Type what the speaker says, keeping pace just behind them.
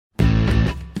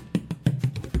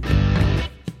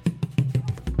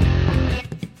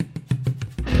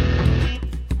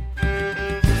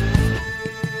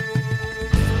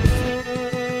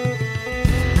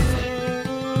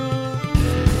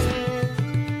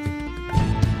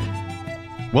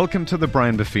Welcome to the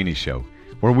Brian Buffini Show,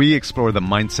 where we explore the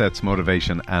mindsets,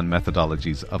 motivation, and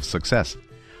methodologies of success.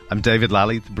 I'm David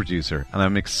Lally, the producer, and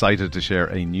I'm excited to share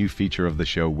a new feature of the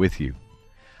show with you.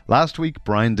 Last week,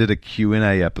 Brian did a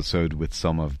Q&A episode with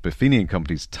some of Buffini &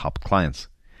 Company's top clients,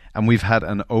 and we've had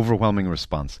an overwhelming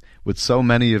response, with so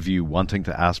many of you wanting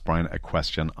to ask Brian a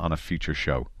question on a future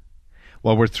show.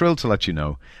 Well, we're thrilled to let you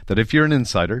know that if you're an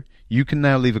insider, you can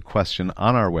now leave a question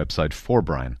on our website for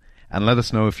Brian, and let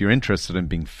us know if you're interested in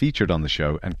being featured on the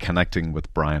show and connecting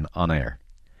with Brian on air.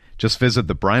 Just visit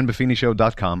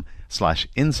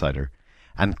thebrianbuffinishow.com/insider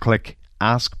and click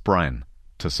Ask Brian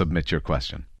to submit your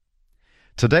question.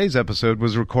 Today's episode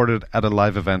was recorded at a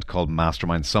live event called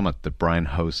Mastermind Summit that Brian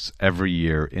hosts every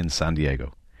year in San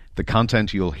Diego. The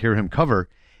content you'll hear him cover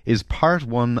is part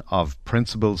one of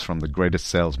Principles from the Greatest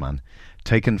Salesman,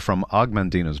 taken from Og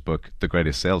Mandino's book, The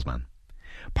Greatest Salesman.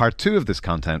 Part 2 of this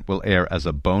content will air as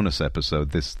a bonus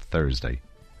episode this Thursday.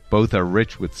 Both are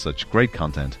rich with such great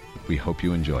content. We hope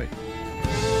you enjoy.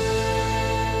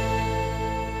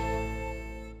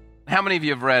 How many of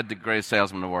you have read The Greatest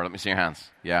Salesman in the World? Let me see your hands.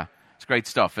 Yeah, it's great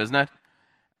stuff, isn't it?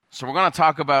 So we're going to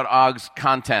talk about Og's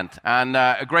content. And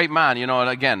a great man, you know,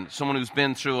 again, someone who's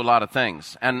been through a lot of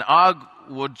things. And Og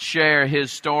would share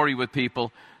his story with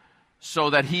people so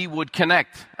that he would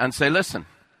connect and say, listen,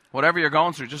 whatever you're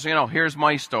going through, just so you know, here's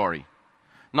my story.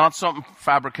 Not something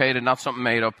fabricated, not something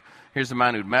made up. Here's a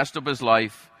man who'd messed up his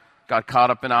life, got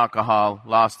caught up in alcohol,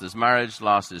 lost his marriage,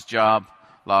 lost his job,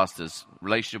 lost his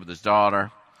relationship with his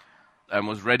daughter, and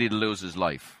was ready to lose his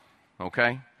life,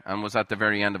 okay? And was at the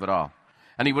very end of it all.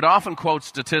 And he would often quote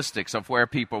statistics of where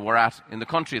people were at in the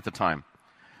country at the time.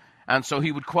 And so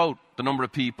he would quote the number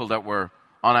of people that were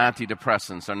on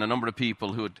antidepressants and the number of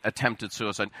people who had attempted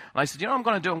suicide. And I said, you know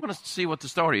what I'm going to see what the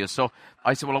story is. So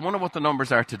I said, well, I wonder what the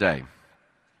numbers are today.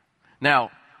 Now,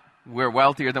 we're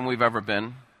wealthier than we've ever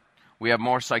been. We have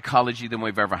more psychology than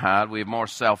we've ever had. We have more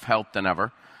self-help than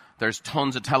ever. There's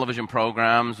tons of television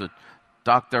programs with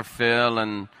Dr. Phil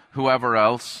and whoever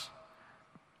else.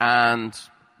 And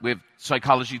we have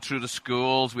psychology through the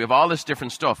schools. We have all this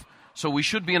different stuff. So we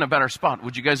should be in a better spot.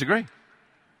 Would you guys agree?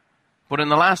 But in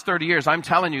the last 30 years, I'm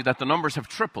telling you that the numbers have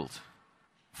tripled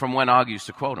from when Og used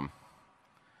to quote them.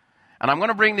 And I'm going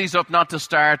to bring these up not to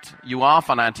start you off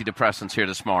on antidepressants here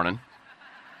this morning.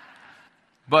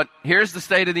 But here's the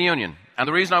State of the Union. And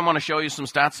the reason I want to show you some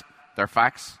stats, they're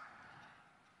facts.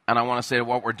 And I want to say that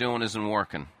what we're doing isn't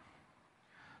working.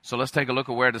 So let's take a look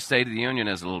at where the State of the Union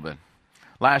is a little bit.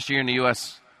 Last year in the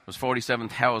U.S. was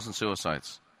 47,000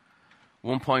 suicides.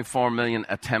 1.4 million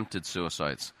attempted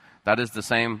suicides. That is the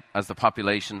same as the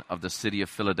population of the city of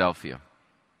Philadelphia.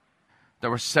 There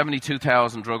were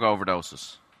 72,000 drug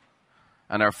overdoses.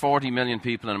 And there are 40 million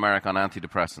people in America on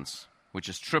antidepressants, which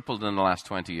has tripled in the last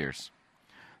 20 years.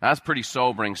 That's pretty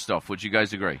sobering stuff. Would you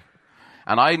guys agree?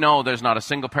 And I know there's not a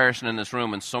single person in this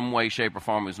room in some way, shape, or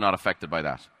form who's not affected by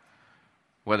that.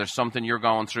 Whether it's something you're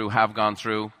going through, have gone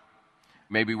through,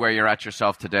 maybe where you're at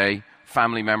yourself today,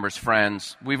 family members,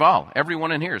 friends,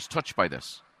 everyone in here is touched by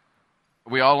this.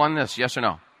 Are we all on this, yes or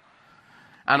no?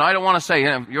 And I don't want to say,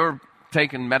 you're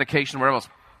taking medication, whatever else.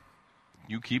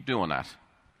 You keep doing that.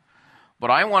 But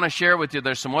I want to share with you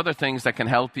there's some other things that can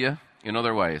help you in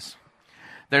other ways.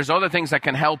 There's other things that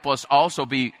can help us also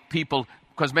be people,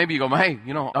 because maybe you go, hey,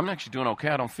 you know, I'm actually doing okay,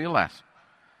 I don't feel that.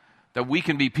 That we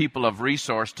can be people of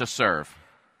resource to serve.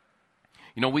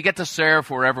 You know, we get to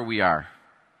serve wherever we are.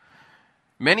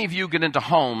 Many of you get into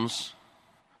homes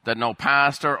that no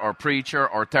pastor or preacher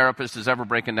or therapist is ever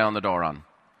breaking down the door on.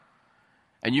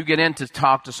 And you get in to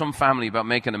talk to some family about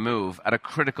making a move at a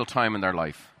critical time in their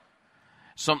life.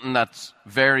 Something that's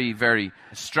very, very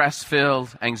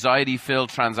stress-filled, anxiety-filled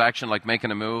transaction like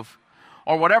making a move.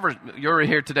 Or whatever, you're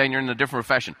here today and you're in a different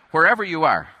profession. Wherever you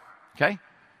are, okay?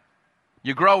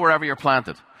 You grow wherever you're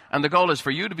planted. And the goal is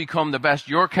for you to become the best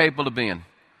you're capable of being.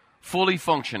 Fully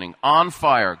functioning, on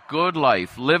fire, good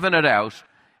life, living it out,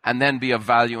 and then be of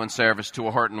value and service to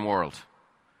a hurting world.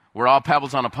 We're all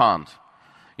pebbles on a pond.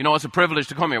 You know, it's a privilege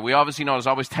to come here. We obviously know there's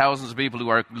always thousands of people who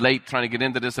are late trying to get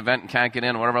into this event and can't get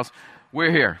in or whatever else.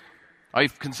 We're here. I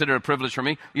consider it a privilege for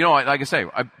me. You know, like I say,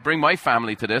 I bring my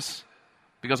family to this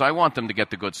because I want them to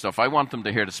get the good stuff. I want them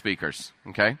to hear the speakers,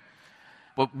 okay?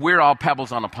 But we're all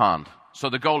pebbles on a pond. So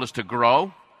the goal is to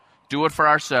grow, do it for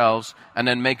ourselves, and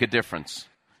then make a difference.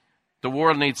 The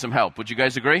world needs some help. Would you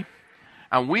guys agree?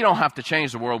 And we don't have to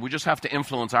change the world. We just have to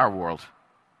influence our world.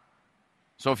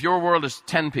 So if your world is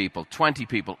 10 people, 20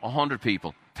 people, 100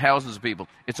 people, thousands of people,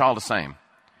 it's all the same.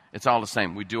 It's all the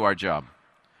same. We do our job.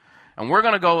 And we're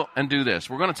going to go and do this.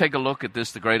 We're going to take a look at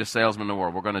this, The Greatest Salesman in the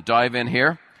World. We're going to dive in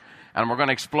here, and we're going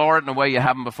to explore it in a way you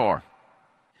haven't before.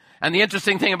 And the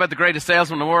interesting thing about the greatest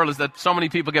salesman in the world is that so many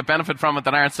people get benefit from it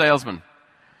that aren't salesmen.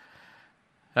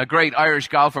 A great Irish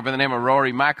golfer by the name of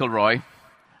Rory McIlroy,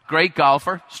 great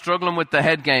golfer, struggling with the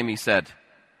head game, he said.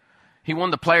 He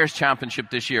won the Players' Championship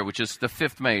this year, which is the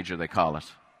 5th major, they call it.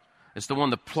 It's the one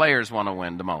the players want to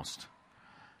win the most.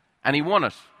 And he won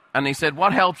it. And he said,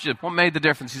 what helped you? What made the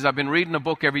difference? He said, I've been reading a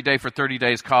book every day for 30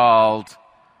 days called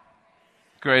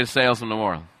Greatest Salesman in the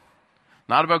World.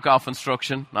 Not about golf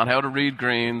instruction, not how to read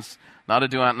greens, not to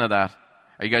do anything of that.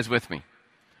 Are you guys with me?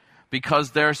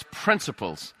 Because there's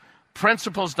principles.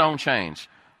 Principles don't change.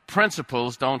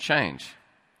 Principles don't change.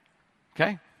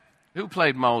 Okay? Who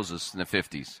played Moses in the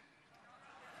 50s?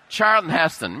 Charlton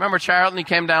Heston. Remember Charlton? He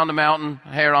came down the mountain,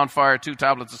 hair on fire, 2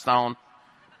 tablets of stone.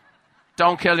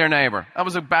 Don't kill your neighbor. That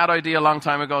was a bad idea a long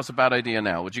time ago. It's a bad idea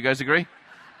now. Would you guys agree?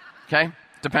 Okay?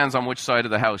 Depends on which side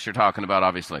of the house you're talking about,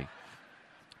 obviously.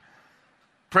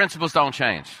 Principles don't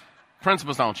change.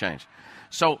 Principles don't change.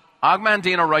 So Og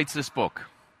Mandino writes this book,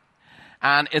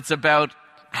 and it's about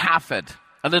Hafid,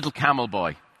 a little camel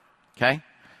boy. Okay?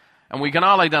 And we can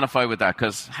all identify with that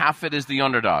because Hafid is the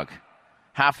underdog.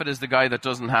 Hafid is the guy that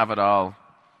doesn't have it all.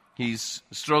 He's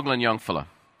a struggling young fella.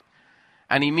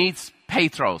 And he meets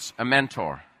Petros, a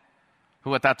mentor,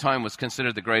 who at that time was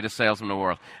considered the greatest salesman in the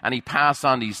world. And he passed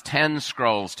on these 10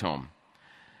 scrolls to him.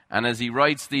 And as he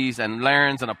writes these and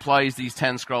learns and applies these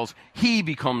 10 scrolls, he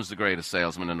becomes the greatest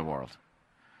salesman in the world.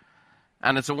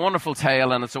 And it's a wonderful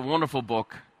tale, and it's a wonderful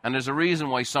book. And there's a reason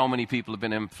why so many people have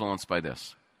been influenced by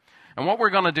this. And what we're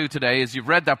going to do today is you've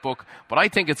read that book, but I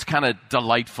think it's kind of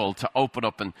delightful to open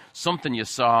up and something you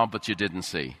saw but you didn't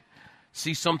see.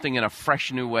 See something in a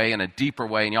fresh new way, in a deeper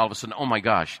way, and you all of a sudden, oh my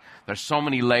gosh, there's so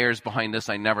many layers behind this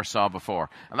I never saw before.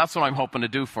 And that's what I'm hoping to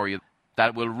do for you.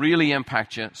 That will really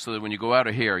impact you so that when you go out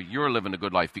of here, you're living a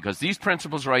good life. Because these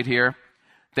principles right here,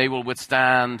 they will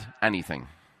withstand anything.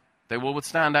 They will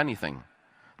withstand anything.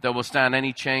 They'll withstand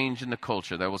any change in the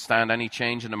culture. They'll withstand any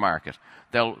change in the market.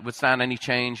 They'll withstand any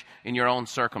change in your own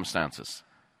circumstances.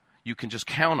 You can just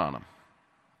count on them.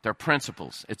 They're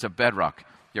principles. It's a bedrock.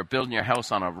 You're building your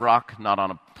house on a rock, not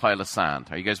on a pile of sand.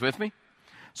 Are you guys with me?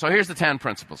 So here's the 10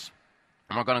 principles.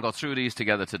 And we're going to go through these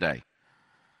together today.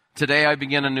 Today I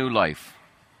begin a new life.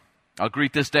 I'll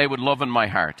greet this day with love in my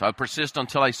heart. I'll persist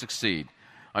until I succeed.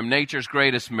 I'm nature's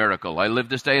greatest miracle. I live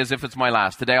this day as if it's my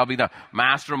last. Today I'll be the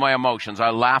master of my emotions.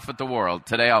 I'll laugh at the world.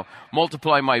 Today I'll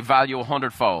multiply my value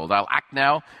 100-fold. I'll act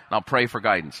now, and I'll pray for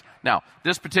guidance. Now,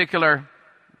 this particular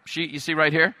sheet you see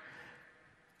right here,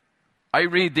 I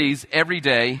read these every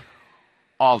day,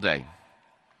 all day,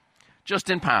 just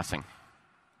in passing.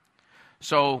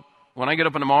 So when I get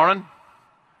up in the morning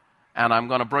and I'm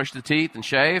going to brush the teeth and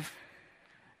shave,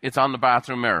 it's on the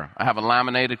bathroom mirror. I have a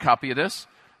laminated copy of this.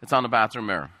 It's on the bathroom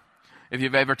mirror. If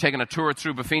you've ever taken a tour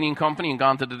through Buffini & Company and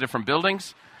gone to the different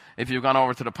buildings, if you've gone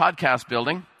over to the podcast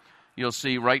building, you'll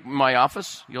see right in my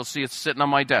office, you'll see it's sitting on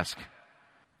my desk.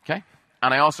 Okay?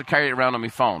 And I also carry it around on my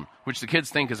phone, which the kids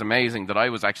think is amazing that I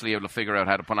was actually able to figure out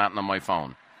how to put that on my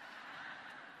phone.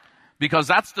 Because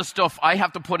that's the stuff I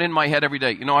have to put in my head every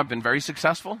day. You know, I've been very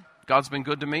successful. God's been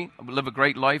good to me. I live a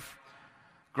great life,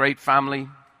 great family,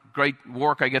 great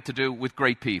work I get to do with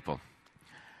great people.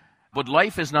 But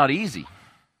life is not easy.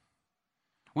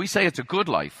 We say it's a good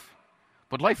life,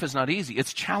 but life is not easy.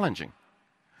 It's challenging.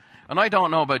 And I don't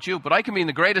know about you, but I can be in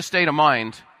the greatest state of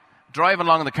mind, driving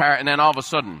along in the car, and then all of a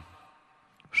sudden,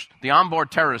 the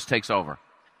onboard terrorist takes over.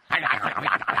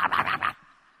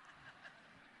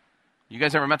 You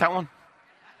guys ever met that one?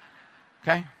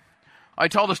 Okay. I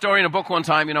told a story in a book one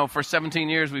time, you know, for 17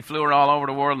 years we flew all over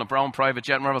the world in a brown private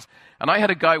jet and and I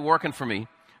had a guy working for me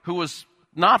who was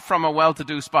not from a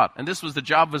well-to-do spot, and this was the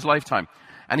job of his lifetime.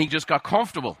 And he just got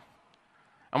comfortable.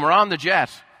 And we're on the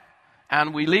jet,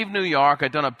 and we leave New York.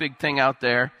 I'd done a big thing out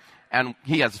there, and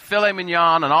he has filet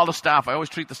mignon and all the staff. I always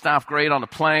treat the staff great on the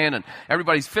plane, and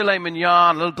everybody's filet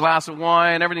mignon, a little glass of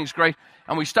wine, everything's great.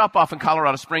 And we stop off in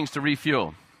Colorado Springs to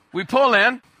refuel. We pull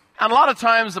in, and a lot of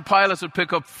times the pilots would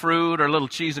pick up fruit or little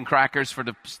cheese and crackers for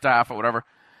the staff or whatever.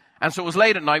 And so it was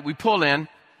late at night. We pull in,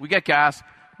 we get gas,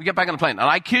 we get back on the plane. And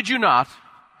I kid you not,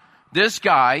 this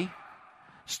guy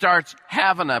starts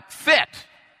having a fit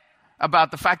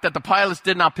about the fact that the pilots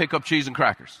did not pick up cheese and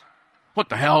crackers. What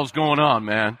the hell's going on,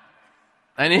 man?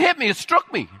 And it hit me, it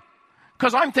struck me.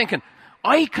 Because I'm thinking,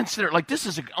 I consider it like this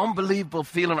is an unbelievable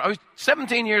feeling. I was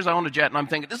 17 years I owned a jet, and I'm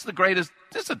thinking, this is the greatest,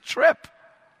 this is a trip.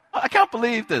 I can't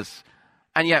believe this.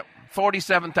 And yet,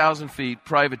 47,000 feet,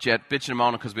 private jet, bitching and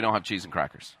moaning because we don't have cheese and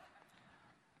crackers.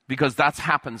 Because that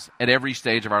happens at every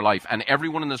stage of our life. And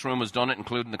everyone in this room has done it,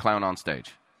 including the clown on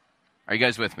stage. Are you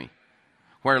guys with me?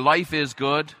 Where life is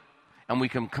good, and we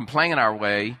can complain our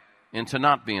way into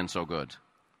not being so good.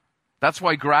 That's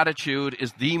why gratitude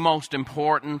is the most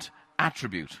important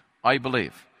attribute, I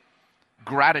believe.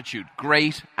 Gratitude,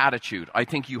 great attitude. I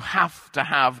think you have to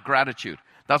have gratitude.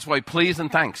 That's why please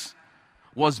and thanks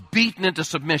was beaten into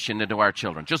submission into our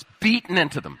children. Just beaten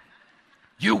into them.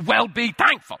 You will be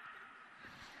thankful.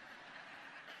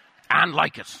 And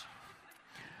like it.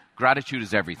 Gratitude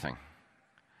is everything.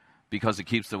 Because it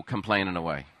keeps the complaining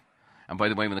away. And by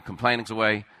the way, when the complaining's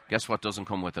away, guess what doesn't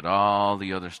come with it? All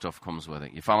the other stuff comes with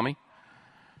it. You follow me?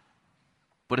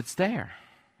 But it's there.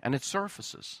 And it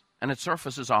surfaces. And it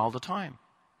surfaces all the time.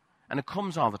 And it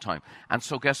comes all the time. And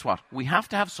so guess what? We have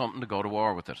to have something to go to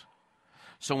war with it.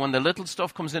 So when the little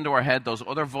stuff comes into our head, those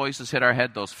other voices hit our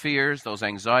head, those fears, those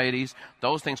anxieties,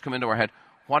 those things come into our head,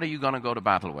 what are you going to go to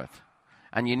battle with?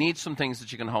 And you need some things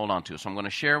that you can hold on to. So I'm going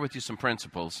to share with you some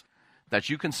principles that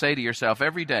you can say to yourself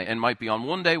every day. And might be on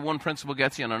one day, one principle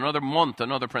gets you, and another month,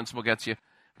 another principle gets you.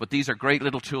 But these are great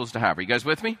little tools to have. Are you guys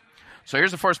with me? So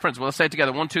here's the first principle. Let's say it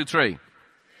together. 1, 2, 3.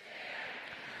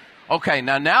 Okay,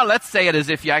 now let's say it as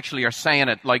if you actually are saying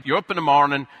it. Like you're up in the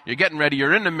morning, you're getting ready,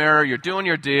 you're in the mirror, you're doing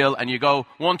your deal, and you go,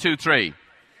 1, 2, 3.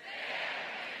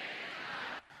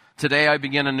 Today I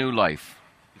begin a new life.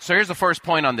 So here's the first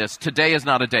point on this. Today is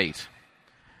not a date.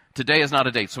 Today is not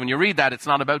a date. So when you read that, it's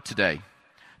not about today.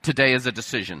 Today is a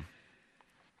decision.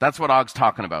 That's what Og's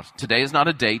talking about. Today is not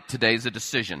a date. Today is a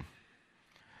decision.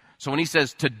 So when he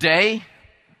says, today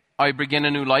I begin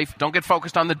a new life, don't get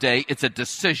focused on the day. It's a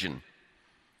decision.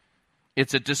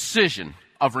 It's a decision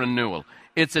of renewal.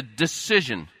 It's a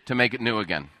decision to make it new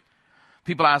again.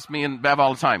 People ask me and Bev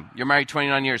all the time, you're married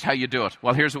 29 years, how you do it?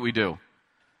 Well, here's what we do.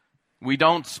 We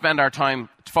don't spend our time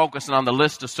focusing on the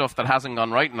list of stuff that hasn't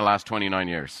gone right in the last 29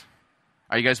 years.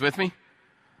 Are you guys with me?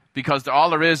 Because all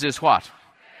there is what?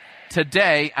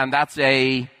 Today, and that's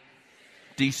a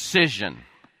decision.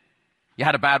 You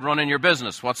had a bad run in your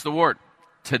business. What's the word?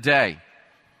 Today.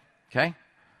 Okay?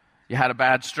 You had a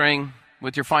bad string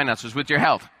with your finances, with your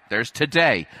health. There's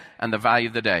today and the value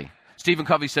of the day. Stephen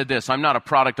Covey said this, I'm not a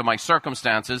product of my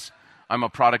circumstances, I'm a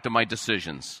product of my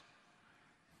decisions.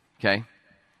 Okay?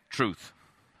 Truth.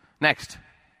 Next,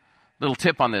 little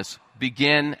tip on this.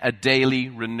 Begin a daily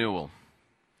renewal.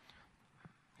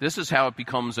 This is how it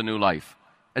becomes a new life.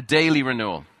 A daily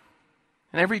renewal.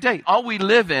 And every day, all we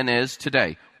live in is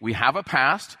today. We have a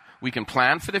past, we can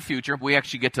plan for the future, we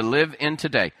actually get to live in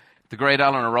today. The great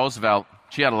Eleanor Roosevelt,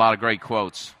 she had a lot of great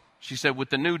quotes. She said, with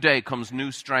the new day comes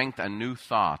new strength and new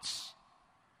thoughts.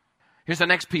 Here's the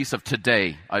next piece of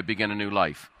today, I begin a new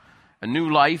life. A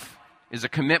new life is a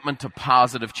commitment to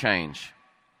positive change.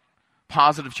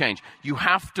 Positive change. You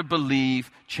have to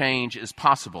believe change is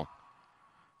possible.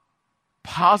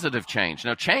 Positive change.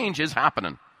 Now, change is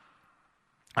happening.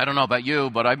 I don't know about you,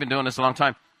 but I've been doing this a long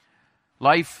time.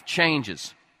 Life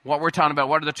changes. What we're talking about,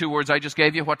 what are the two words I just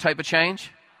gave you? What type of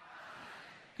change?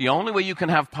 The only way you can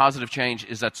have positive change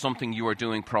is that something you are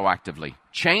doing proactively.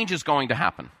 Change is going to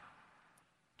happen.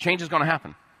 Change is going to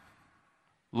happen.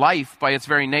 Life, by its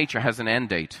very nature, has an end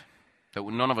date that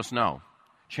none of us know.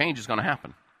 Change is going to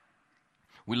happen.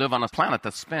 We live on a planet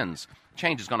that spins.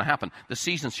 Change is going to happen. The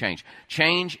seasons change.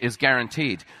 Change is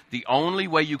guaranteed. The only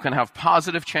way you can have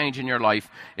positive change in your life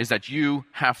is that you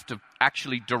have to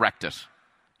actually direct it.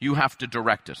 You have to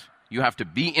direct it. You have to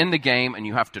be in the game and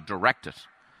you have to direct it.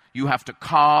 You have to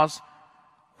cause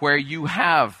where you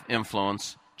have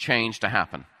influence change to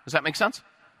happen. Does that make sense?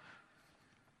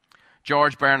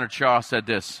 George Bernard Shaw said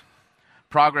this,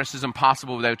 progress is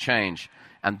impossible without change,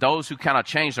 and those who cannot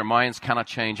change their minds cannot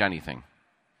change anything.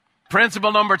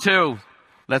 Principle number 2.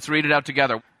 Let's read it out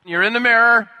together. You're in the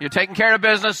mirror, you're taking care of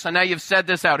business, and now you've said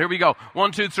this out. Here we go.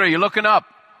 1, 2, 3. You're looking up.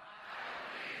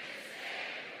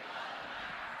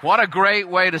 What a great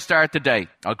way to start the day.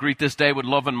 I'll greet this day with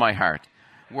love in my heart.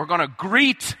 We're going to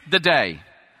greet the day.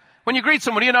 When you greet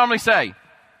someone, what do you normally say?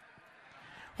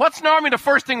 What's normally the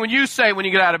first thing when you say when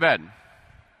you get out of bed?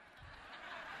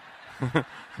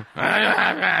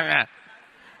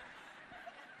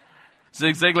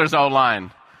 Zig Ziglar's old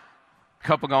line.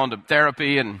 Couple going to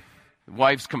therapy and the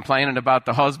wife's complaining about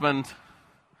the husband.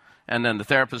 And then the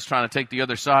therapist trying to take the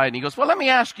other side. And he goes, well, let me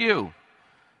ask you.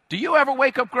 Do you ever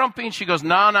wake up grumpy? And she goes,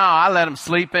 no, I let him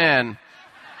sleep in.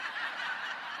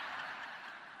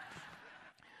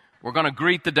 We're going to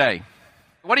greet the day.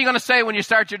 What are you going to say when you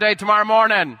start your day tomorrow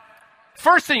morning?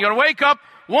 First thing, you're going to wake up,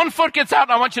 one foot gets out,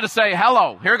 and I want you to say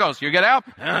hello. Here it goes. You get out.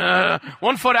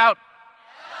 One foot out.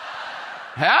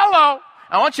 Hello.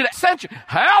 I want you to accentuate.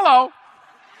 Hello.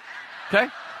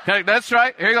 Okay, that's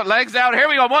right. Here you go. Legs out. Here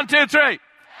we go. 1, 2, 3.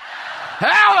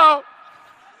 Hello.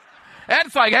 And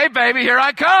it's like, hey, baby, here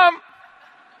I come.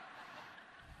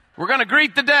 We're going to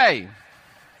greet the day.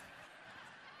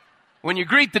 When you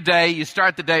greet the day, you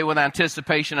start the day with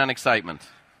anticipation and excitement.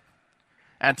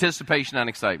 Anticipation and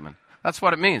excitement. That's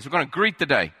what it means. We're going to greet the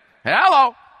day.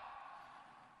 Hello.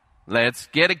 Let's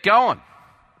get it going.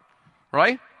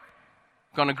 Right?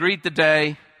 Going to greet the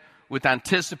day with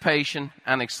anticipation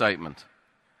and excitement.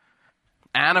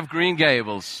 Anne of Green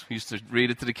Gables used to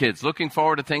read it to the kids. Looking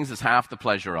forward to things is half the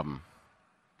pleasure of them.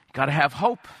 Got to have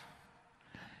hope.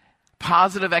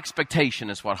 Positive expectation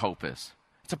is what hope is.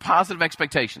 It's a positive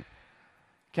expectation.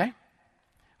 Okay?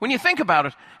 When you think about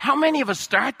it, how many of us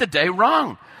start the day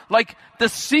wrong? Like, the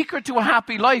secret to a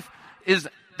happy life is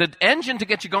the engine to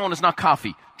get you going is not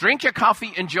coffee. Drink your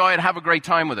coffee, enjoy it, have a great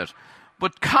time with it.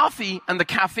 But coffee and the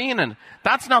caffeine in it,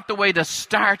 that's not the way to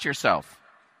start yourself.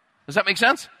 Does that make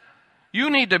sense?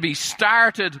 You need to be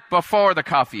started before the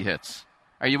coffee hits.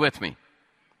 Are you with me?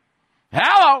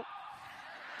 Hello!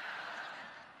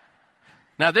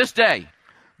 Now, this day,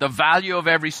 the value of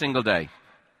every single day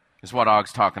is what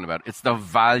Og's talking about. It's the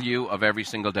value of every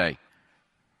single day.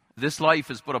 This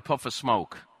life is but a puff of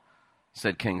smoke,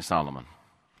 said King Solomon.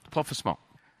 A puff of smoke.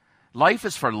 Life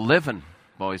is for living,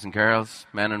 boys and girls,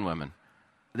 men and women.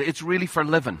 It's really for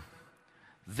living.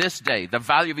 This day, the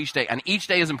value of each day, and each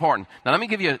day is important. Now, let me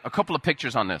give you a couple of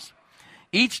pictures on this.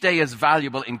 Each day is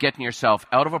valuable in getting yourself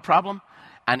out of a problem,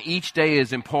 and each day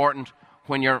is important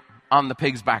when you're on the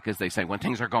pig's back, as they say, when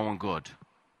things are going good.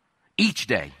 Each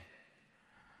day.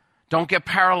 Don't get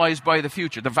paralyzed by the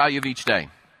future, the value of each day.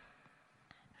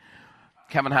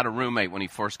 Kevin had a roommate when he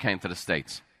first came to the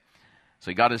States.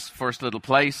 So he got his first little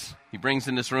place. He brings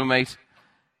in this roommate,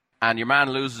 and your man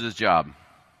loses his job,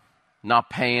 not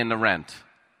paying the rent.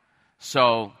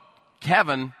 So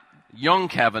Kevin, young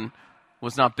Kevin,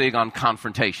 was not big on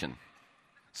confrontation.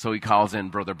 So he calls in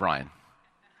Brother Brian.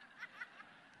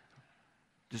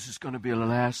 This is going to be the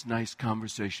last nice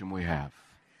conversation we have.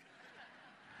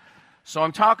 So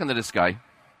I'm talking to this guy.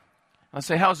 I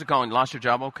say, how's it going? Lost your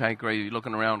job? Okay, great. You're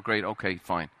looking around? Great. Okay,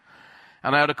 fine.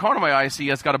 And out of the corner of my eye, I see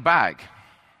he has got a bag.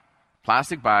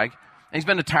 Plastic bag. And he's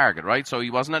been to Target, right? So he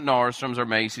wasn't at Nordstrom's or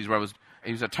Macy's where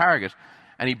he was at Target.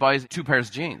 And he buys 2 pairs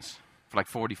of jeans for like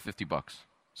 $40, $50.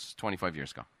 This is 25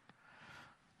 years ago.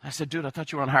 I said, dude, I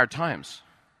thought you were on hard times.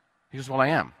 He goes, well, I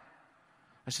am.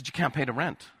 I said, you can't pay the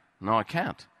rent. No, I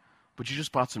can't. But you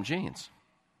just bought some jeans.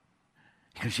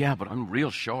 He goes, yeah, but I'm real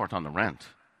short on the rent.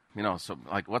 You know, so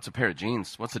like, what's a pair of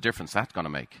jeans? What's the difference that's going to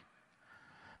make?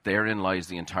 Therein lies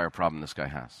the entire problem this guy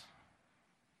has.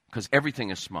 Because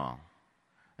everything is small,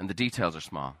 and the details are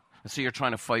small. And so you're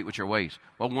trying to fight with your weight.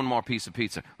 Well, one more piece of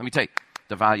pizza. Let me take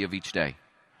the value of each day.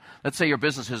 Let's say your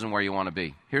business isn't where you want to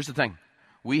be. Here's the thing.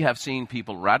 We have seen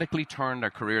people radically turn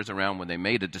their careers around when they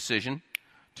made a decision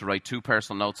to write 2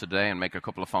 personal notes a day and make a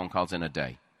couple of phone calls in a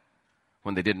day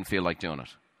when they didn't feel like doing it.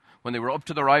 When they were up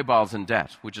to their eyeballs in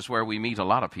debt, which is where we meet a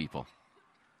lot of people.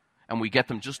 And we get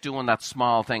them just doing that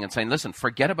small thing and saying, listen,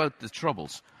 forget about the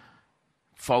troubles.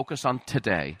 Focus on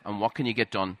today and what can you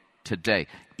get done today.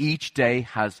 Each day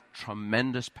has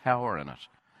tremendous power in it.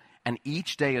 And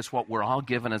each day is what we're all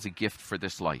given as a gift for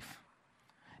this life.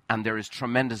 And there is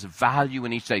tremendous value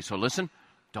in each day. So listen,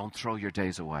 don't throw your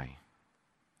days away.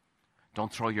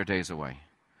 Don't throw your days away.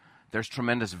 There's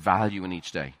tremendous value in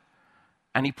each day.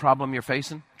 Any problem you're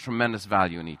facing, tremendous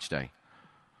value in each day.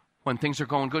 When things are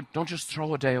going good, don't just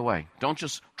throw a day away. Don't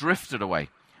just drift it away.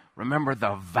 Remember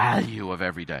the value of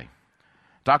every day.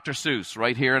 Dr. Seuss,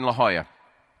 right here in La Jolla,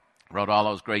 wrote all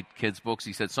those great kids' books.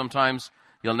 He said, sometimes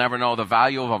you'll never know the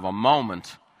value of a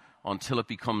moment until it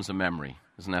becomes a memory.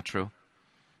 Isn't that true?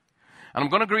 And I'm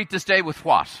going to greet this day with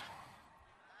what?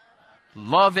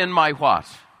 Love in my what?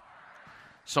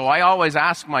 So I always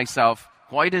ask myself,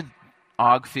 why did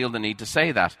Og feel the need to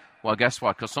say that? Well, guess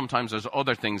what? Because sometimes there's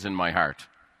other things in my heart.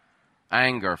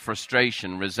 Anger,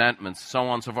 frustration, resentment, so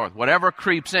on and so forth. Whatever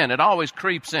creeps in, it always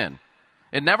creeps in.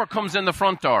 It never comes in the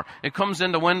front door. It comes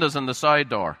in the windows and the side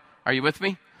door. Are you with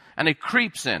me? And it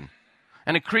creeps in.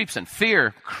 And it creeps in.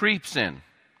 Fear creeps in.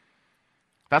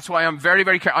 That's why I'm very,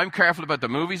 very careful. I'm careful about the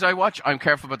movies I watch. I'm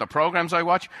careful about the programs I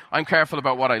watch. I'm careful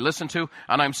about what I listen to.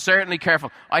 And I'm certainly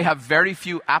careful. I have very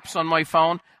few apps on my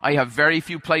phone. I have very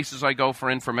few places I go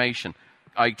for information.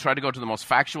 I try to go to the most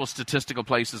factual, statistical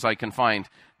places I can find.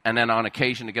 And then on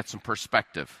occasion to get some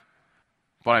perspective.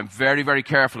 But I'm very, very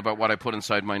careful about what I put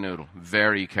inside my noodle.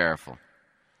 Very careful.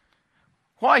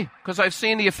 Why? Because I've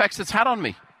seen the effects it's had on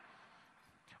me.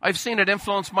 I've seen it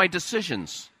influence my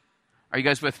decisions. Are you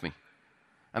guys with me?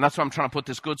 And that's why I'm trying to put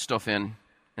this good stuff in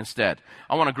instead.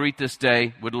 I want to greet this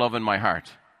day with love in my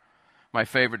heart. My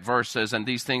favorite verse says, and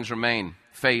these things remain,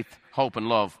 faith, hope, and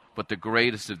love, but the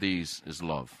greatest of these is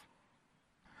love.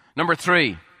 Number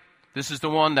 3, This is the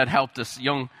one that helped this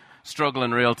young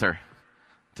struggling realtor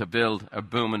to build a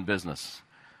booming business.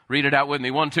 Read it out with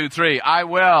me. 1, 2, 3. I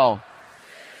will.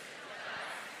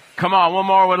 Come on, one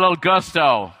more with a little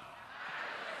gusto.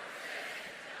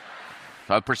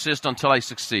 I'll persist until I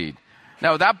succeed.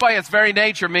 Now, that by its very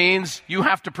nature means you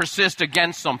have to persist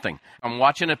against something. I'm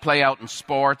watching it play out in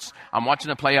sports. I'm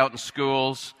watching it play out in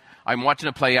schools. I'm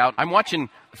watching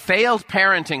failed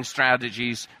parenting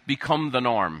strategies become the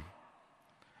norm.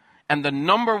 And the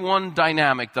number one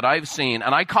dynamic that I've seen,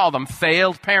 and I call them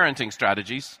failed parenting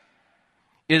strategies,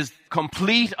 is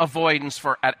complete avoidance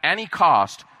at any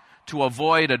cost to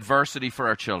avoid adversity for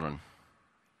our children.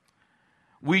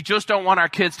 We just don't want our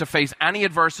kids to face any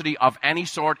adversity of any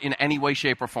sort in any way,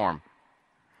 shape, or form.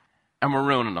 And we're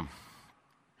ruining them.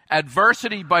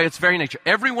 Adversity by its very nature.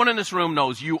 Everyone in this room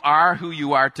knows you are who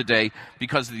you are today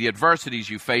because of the adversities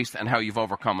you faced and how you've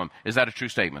overcome them. Is that a true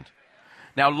statement?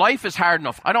 Now, life is hard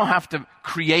enough. I don't have to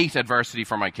create adversity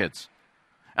for my kids.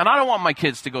 And I don't want my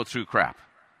kids to go through crap.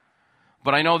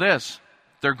 But I know this.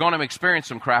 They're going to experience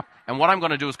some crap. And what I'm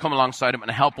going to do is come alongside them and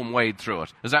help them wade through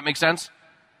it. Does that make sense?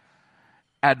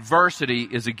 Adversity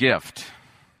is a gift.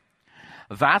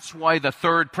 That's why the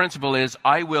third principle is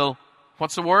I will,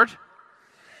 what's the word?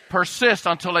 Persist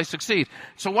until I succeed.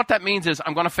 So what that means is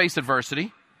I'm going to face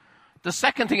adversity. The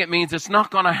second thing it means it's not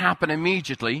going to happen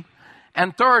immediately.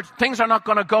 And third, things are not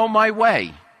going to go my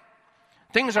way.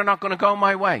 Things are not going to go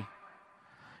my way.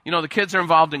 You know, the kids are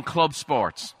involved in club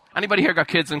sports. Anybody here got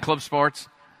kids in club sports?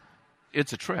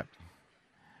 It's a trip.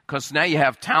 Because now you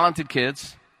have talented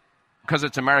kids. Because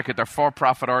it's America, they're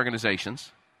for-profit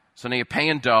organizations. So now you're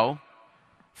paying dough.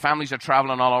 Families are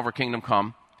traveling all over Kingdom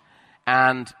Come.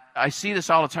 And I see this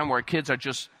all the time where kids are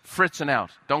just fritzing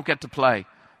out. Don't get to play.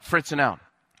 Fritzing out.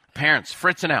 Parents,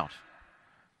 fritzing out.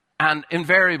 And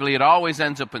invariably, it always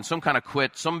ends up in some kind of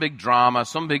quit, some big drama,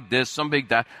 some big this, some big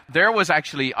that. I was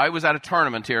at a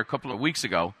tournament here a couple of weeks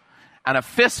ago, and a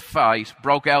fist fight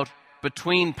broke out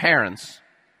between parents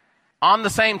on the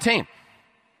same team.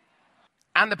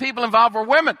 And the people involved were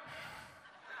women.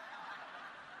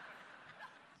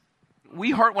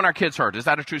 We hurt when our kids hurt. Is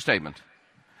that a true statement?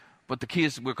 But the key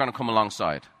is we're going to come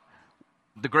alongside.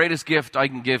 The greatest gift I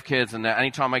can give kids, and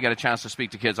anytime I get a chance to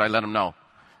speak to kids, I let them know.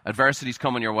 Adversity's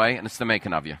coming your way, and it's the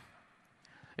making of you.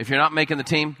 If you're not making the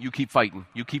team, you keep fighting.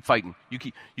 You keep fighting. You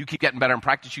keep getting better in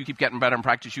practice. You keep getting better in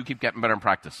practice. You keep getting better in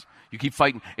practice. You keep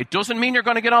fighting. It doesn't mean you're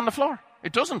going to get on the floor.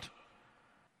 It doesn't.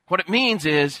 What it means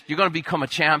is you're going to become a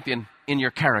champion in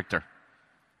your character.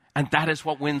 And that is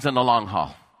what wins in the long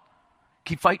haul.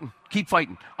 Keep fighting. Keep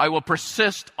fighting. I will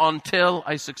persist until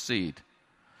I succeed.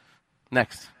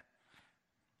 Next.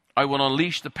 I will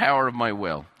unleash the power of my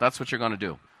will. That's what you're going to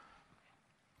do.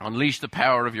 Unleash the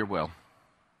power of your will.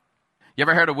 You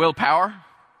ever heard of willpower?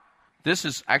 This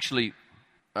is actually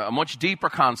a much deeper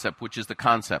concept, which is the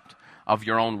concept of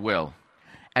your own will.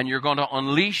 And you're going to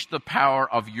unleash the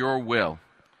power of your will.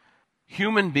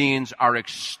 Human beings are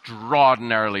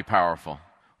extraordinarily powerful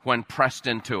when pressed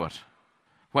into it.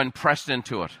 When pressed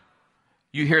into it.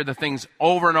 You hear the things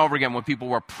over and over again when people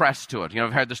were pressed to it. You know,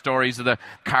 I've heard the stories of the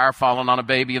car falling on a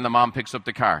baby and the mom picks up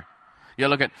the car. You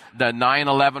look at the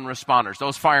 9/11 responders,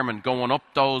 those firemen going up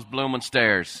those blooming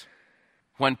stairs.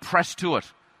 When pressed to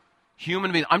it,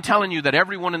 human beings, I'm telling you that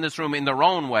everyone in this room in their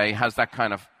own way has that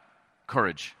kind of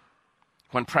courage.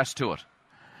 When pressed to it.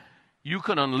 You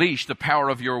can unleash the power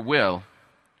of your will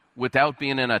without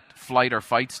being in a flight or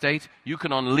fight state. You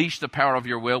can unleash the power of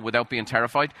your will without being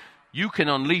terrified. You can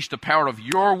unleash the power of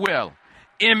your will,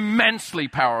 immensely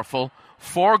powerful,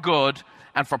 for good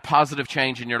and for positive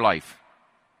change in your life.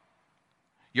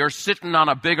 You're sitting on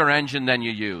a bigger engine than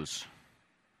you use.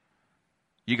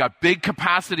 You got big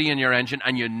capacity in your engine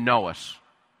and you know it.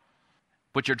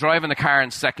 But you're driving the car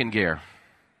in second gear.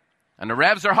 And the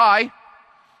revs are high.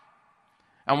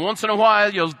 And once in a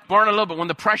while you'll burn a little bit when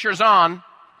the pressure's on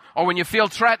or when you feel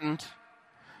threatened.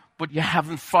 But you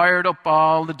haven't fired up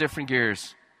all the different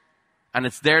gears. And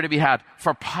it's there to be had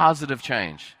for positive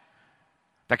change.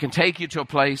 That can take you to a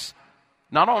place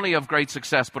not only of great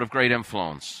success but of great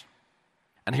influence.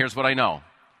 And here's what I know.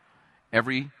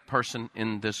 Every person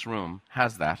in this room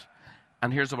has that.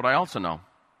 And here's what I also know.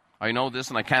 I know this,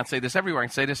 and I can't say this everywhere. I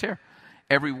can say this here.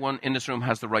 Everyone in this room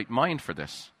has the right mind for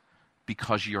this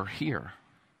because you're here.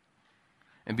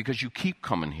 And because you keep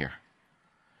coming here.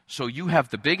 So you have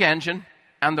the big engine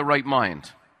and the right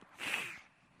mind.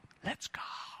 Let's go.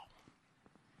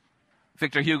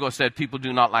 Victor Hugo said, people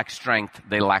do not lack strength,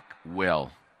 they lack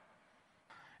will.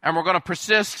 And we're going to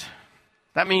persist.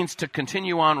 That means to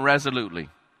continue on resolutely.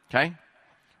 Okay?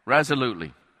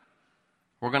 Resolutely.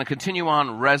 We're going to continue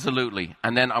on resolutely,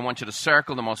 and then I want you to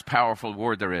circle the most powerful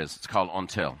word there is. It's called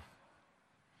until.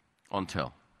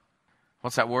 Until.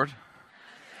 What's that word?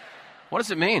 What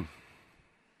does it mean?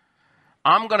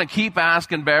 I'm going to keep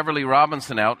asking Beverly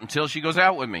Robinson out until she goes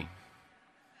out with me.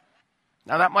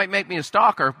 Now, that might make me a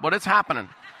stalker, but it's happening.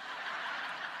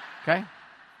 Okay?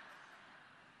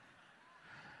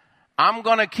 I'm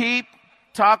going to keep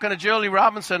talking to Julie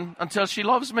Robinson until she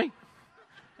loves me.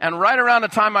 And right around the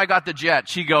time I got the jet,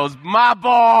 she goes, my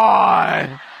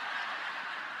boy!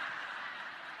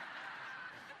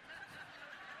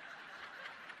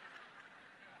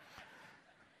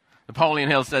 Napoleon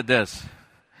Hill said this: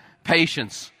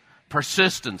 patience,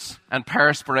 persistence, and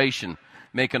perspiration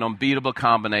make an unbeatable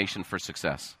combination for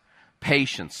success.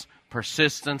 Patience,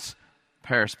 persistence,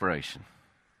 perspiration.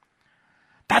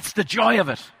 That's the joy of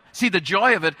it. See, the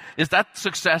joy of it is that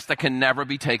success that can never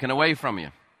be taken away from you.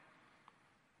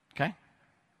 Okay?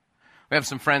 We have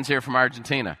some friends here from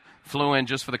Argentina. Flew in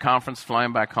just for the conference,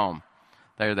 flying back home.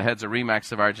 They're the heads of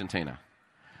Remax of Argentina.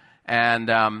 And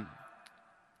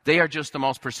they are just the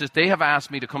most persistent. They have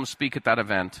asked me to come speak at that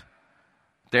event,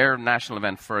 their national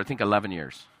event, for I think 11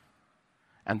 years.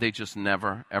 And they just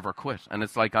never, ever quit. And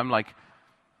it's like, I'm like,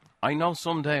 I know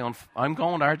someday I'm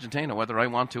going to Argentina whether I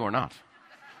want to or not.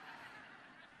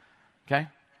 Okay?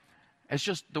 It's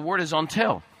just, the word is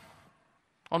until.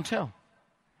 Until.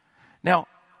 Now,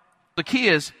 the key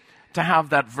is to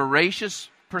have that voracious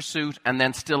pursuit and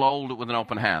then still hold it with an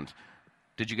open hand.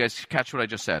 Did you guys catch what I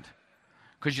just said?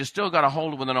 Because you still got to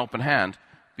hold it with an open hand,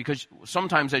 because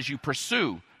sometimes as you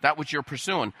pursue that which you're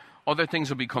pursuing, other things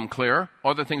will become clearer,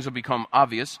 other things will become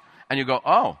obvious, and you go,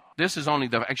 oh, this is only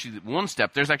actually one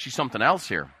step. There's actually something else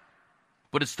here.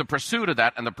 But it's the pursuit of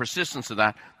that and the persistence of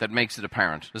that that makes it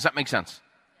apparent. Does that make sense?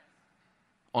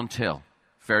 Until.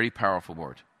 Very powerful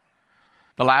word.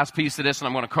 The last piece of this, and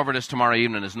I'm going to cover this tomorrow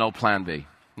evening, is no plan B.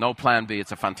 No plan B.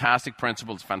 It's a fantastic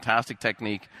principle. It's a fantastic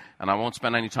technique, and I won't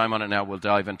spend any time on it now. We'll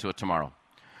dive into it tomorrow.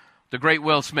 The great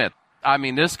Will Smith. I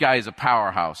mean, this guy is a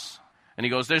powerhouse. And he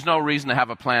goes, there's no reason to have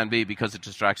a plan B because it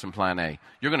distracts from plan A.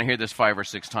 You're going to hear this 5 or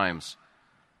 6 times.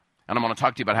 And I'm going to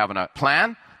talk to you about having a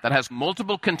plan that has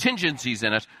multiple contingencies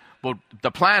in it. But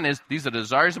the plan is, these are the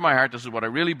desires of my heart. This is what I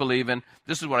really believe in.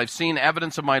 This is what I've seen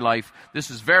evidence of my life.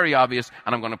 This is very obvious.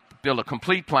 And I'm going to build a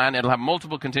complete plan. It'll have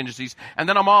multiple contingencies. And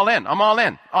then I'm all in. I'm all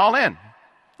in. All in.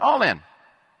 All in.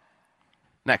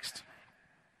 Next.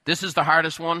 This is the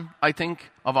hardest one, I think,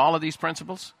 of all of these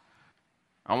principles.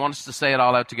 I want us to say it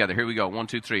all out together. Here we go. 1,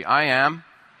 2, 3. I'm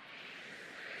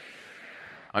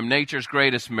nature's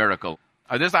greatest miracle.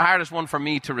 This is the hardest one for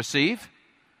me to receive,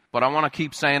 but I want to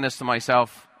keep saying this to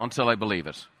myself until I believe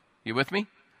it. You with me?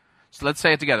 So let's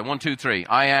say it together. 1, 2, 3.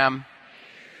 I am.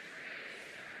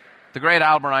 The great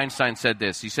Albert Einstein said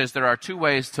this. He says there are 2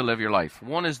 ways to live your life.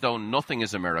 One is though nothing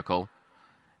is a miracle,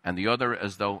 and the other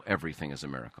as though everything is a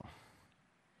miracle.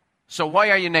 So why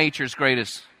are you nature's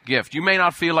greatest gift? You may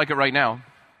not feel like it right now.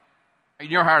 In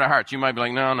your heart of hearts, you might be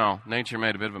like, no, nature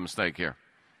made a bit of a mistake here.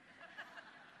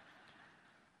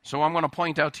 So I'm going to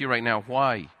point out to you right now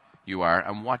why you are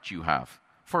and what you have.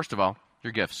 First of all,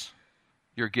 your gifts.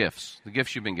 Your gifts. The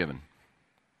gifts you've been given.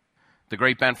 The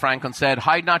great Ben Franklin said,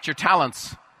 hide not your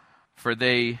talents, for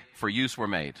they for use were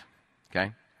made.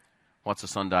 Okay? What's the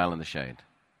sundial in the shade?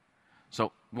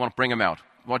 So we want to bring them out.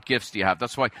 What gifts do you have?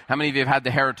 That's why, how many of you have had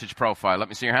the heritage profile? Let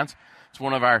me see your hands. It's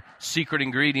one of our secret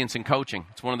ingredients in coaching.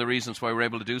 It's one of the reasons why we're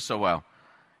able to do so well.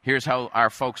 Here's how our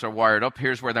folks are wired up.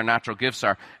 Here's where their natural gifts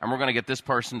are. And we're going to get this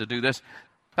person to do this.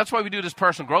 That's why we do this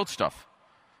personal growth stuff.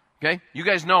 Okay? You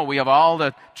guys know we have all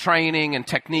the training and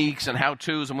techniques and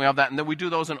how-tos, and we have that. And then we do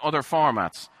those in other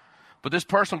formats. But this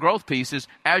personal growth piece is,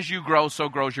 as you grow, so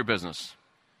grows your business.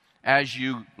 As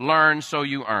you learn, so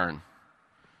you earn.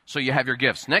 So you have your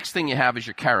gifts. Next thing you have is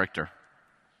your character.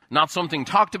 Not something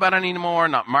talked about anymore,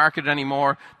 not marketed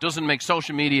anymore, doesn't make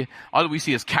social media. All we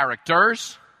see is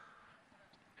characters.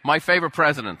 My favorite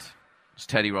president is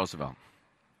Teddy Roosevelt.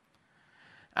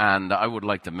 And I would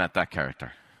like to have met that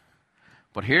character.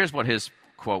 But here's what his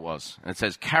quote was. And it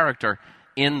says, character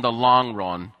in the long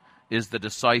run is the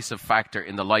decisive factor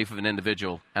in the life of an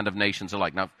individual and of nations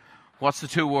alike. Now, what's the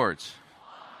 2 words?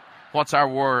 What's our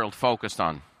world focused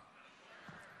on?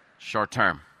 Short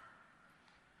term.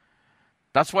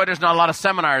 That's why there's not a lot of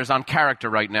seminars on character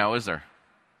right now, is there?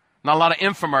 Not a lot of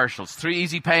infomercials. 3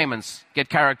 easy payments, get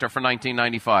character for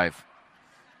 $19.95.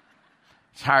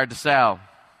 It's hard to sell.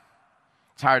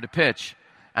 It's hard to pitch.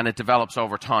 And it develops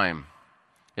over time.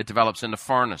 It develops in the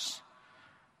furnace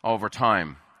over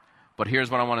time. But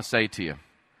here's what I want to say to you.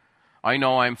 I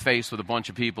know I'm faced with a bunch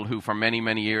of people who for many,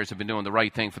 many years have been doing the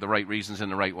right thing for the right reasons in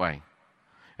the right way.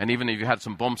 And even if you had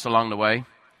some bumps along the way,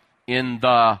 in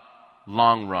the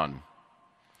long run,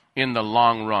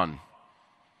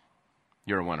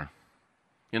 you're a winner.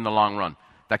 In the long run.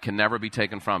 That can never be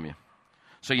taken from you.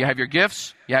 So you have your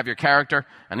gifts, you have your character,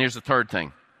 and here's the third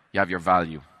thing. You have your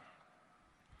value.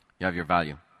 You have your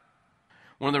value.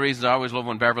 One of the reasons I always love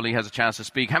when Beverly has a chance to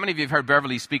speak. How many of you have heard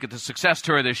Beverly speak at the Success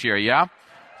Tour this year, yeah?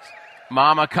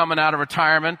 Mama coming out of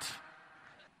retirement.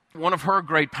 One of her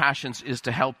great passions is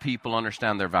to help people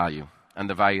understand their value and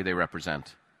the value they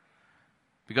represent.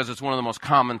 Because it's one of the most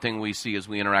common things we see as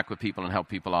we interact with people and help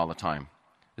people all the time,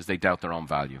 is they doubt their own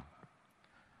value.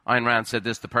 Ayn Rand said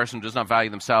this, the person who does not value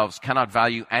themselves cannot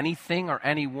value anything or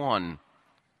anyone.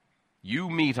 You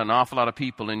meet an awful lot of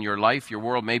people in your life, your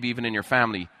world, maybe even in your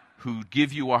family, who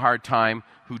give you a hard time,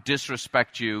 who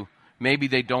disrespect you. Maybe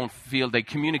they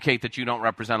communicate that you don't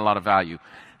represent a lot of value.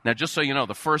 Now, just so you know,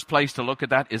 the first place to look at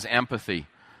that is empathy.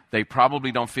 They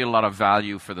probably don't feel a lot of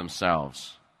value for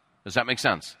themselves. Does that make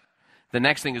sense? The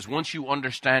next thing is once you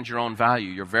understand your own value,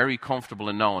 you're very comfortable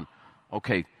in knowing,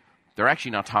 okay, they're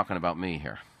actually not talking about me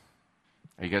here.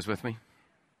 Are you guys with me?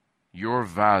 Your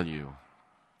value,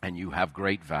 and you have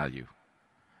great value.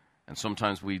 And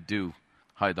sometimes we do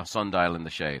hide the sundial in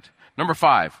the shade. Number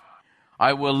 5,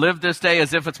 I will live this day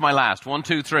as if it's my last. 1,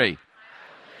 2, 3.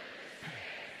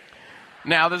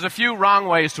 Now, there's a few wrong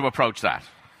ways to approach that.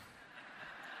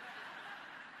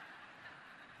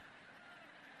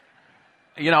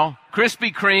 You know,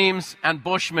 Krispy Kremes and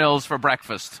Bushmills for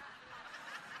breakfast.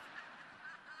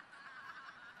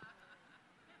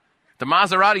 The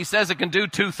Maserati says it can do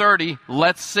 230.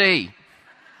 Let's see.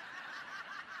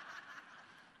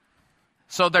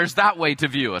 So there's that way to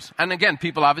view it. And again,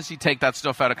 people obviously take that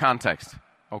stuff out of context.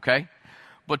 Okay?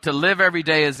 But to live every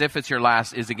day as if it's your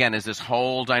last is this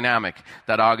whole dynamic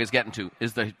that Og is getting to,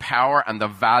 is the power and the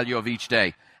value of each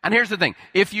day. And here's the thing.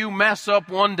 If you mess up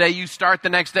one day, you start the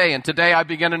next day. And today I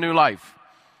begin a new life.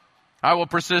 I will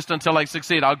persist until I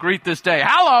succeed. I'll greet this day,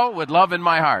 hello, with love in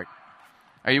my heart.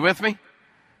 Are you with me?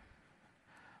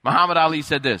 Muhammad Ali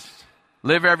said this,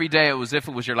 live every day as if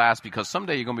it was your last because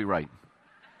someday you're going to be right.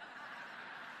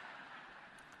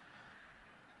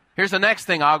 Here's the next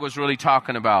thing Og was really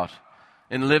talking about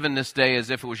in living this day as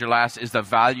if it was your last is the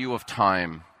value of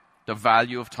time. The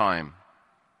value of time.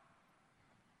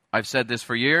 I've said this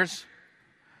for years,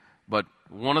 but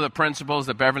one of the principles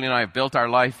that Beverly and I have built our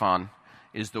life on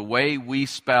is the way we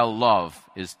spell love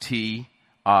is T-I-M-E.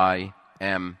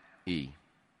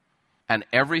 And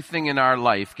everything in our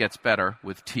life gets better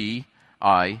with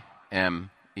T-I-M-E.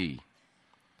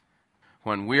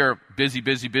 When we're busy,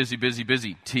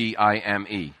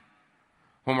 T-I-M-E.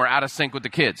 When we're out of sync with the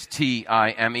kids,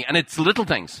 T-I-M-E. And it's little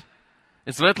things.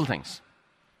 It's little things.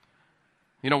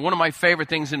 You know, one of my favorite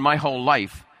things in my whole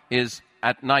life is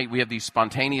at night we have these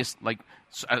spontaneous,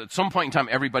 at some point in time,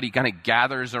 everybody kind of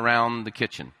gathers around the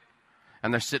kitchen.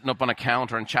 And they're sitting up on a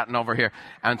counter and chatting over here.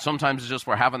 And sometimes it's just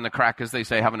we're having the crack, as they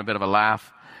say, having a bit of a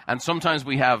laugh. And sometimes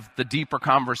we have the deeper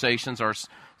conversations, or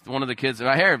one of the kids,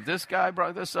 I hear this guy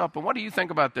brought this up, and what do you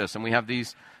think about this? And we have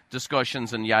these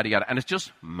discussions and yada, yada. And it's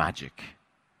just magic.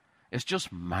 It's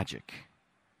just magic.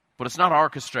 But it's not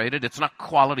orchestrated. It's not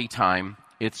quality time.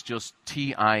 It's just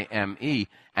T-I-M-E.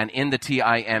 And in the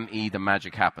T-I-M-E, the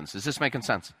magic happens. Is this making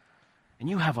sense? And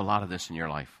you have a lot of this in your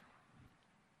life.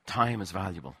 Time is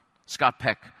valuable. Scott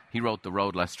Peck, he wrote The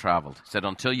Road Less Traveled. He said,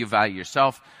 until you value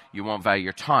yourself, you won't value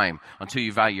your time. Until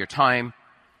you value your time,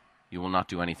 you will not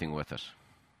do anything with it.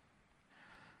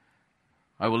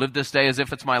 I will live this day as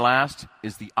if it's my last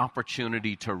is the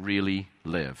opportunity to really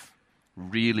live.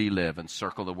 Really live. And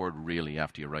circle the word really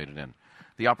after you write it in.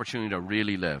 The opportunity to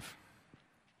really live.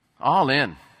 All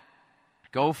in.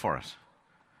 Go for it.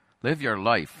 Live your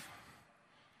life.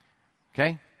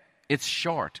 Okay? It's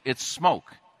short. It's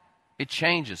smoke. It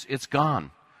changes. It's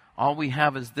gone. All we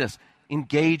have is this.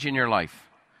 Engage in your life.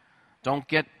 Don't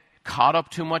get caught up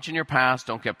too much in your past.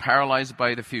 Don't get paralyzed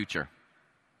by the future.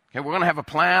 Okay, we're going to have a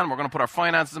plan. We're going to put our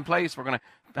finances in place. We're going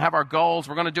to have our goals.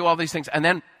 We're going to do all these things. And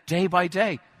then day by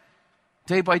day,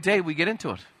 we get into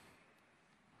it.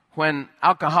 When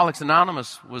Alcoholics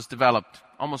Anonymous was developed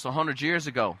almost 100 years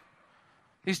ago,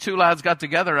 these two lads got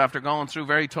together after going through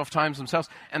very tough times themselves,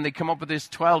 and they come up with this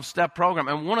 12-step program.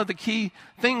 And one of the key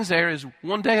things there is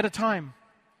one day at a time.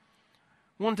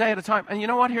 One day at a time. And you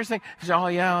know what? Here's the thing. You say, oh,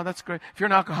 yeah, that's great. If you're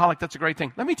an alcoholic, that's a great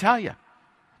thing. Let me tell you,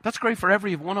 that's great for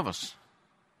every one of us.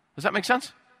 Does that make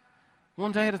sense?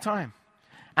 One day at a time.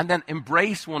 And then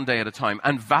embrace one day at a time,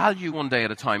 and value one day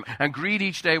at a time, and greet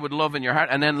each day with love in your heart,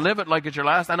 and then live it like it's your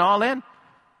last, and all in.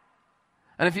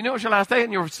 And if you know it's your last day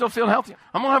and you're still feeling healthy,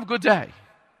 I'm going to have a good day.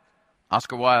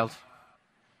 Oscar Wilde,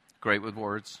 great with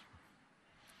words.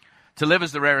 To live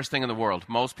is the rarest thing in the world.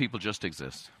 Most people just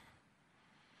exist.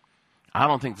 I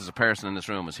don't think there's a person in this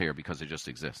room who's here because they just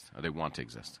exist, or they want to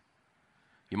exist.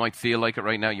 You might feel like it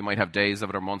right now. You might have days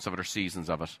of it, or months of it, or seasons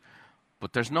of it.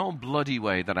 But there's no bloody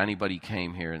way that anybody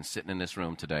came here and sitting in this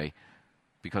room today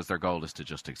because their goal is to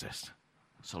just exist.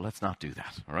 So let's not do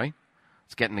that, all right?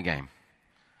 Let's get in the game.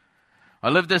 I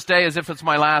live this day as if it's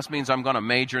my last means I'm going to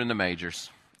major in the majors.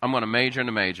 I'm going to major in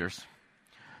the majors.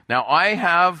 Now, I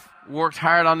have worked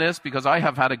hard on this because I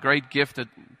have had a great gift at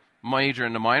major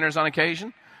in the minors on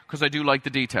occasion because I do like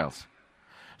the details.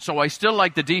 So I still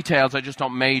like the details, I just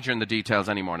don't major in the details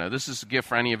anymore. Now, this is a gift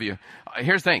for any of you.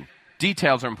 Here's the thing.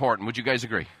 Details are important. Would you guys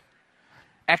agree?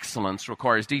 Excellence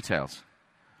requires details.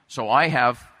 So I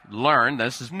have learned,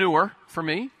 this is newer for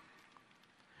me,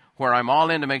 where I'm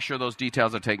all in to make sure those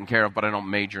details are taken care of, but I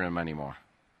don't major in them anymore.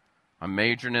 I'm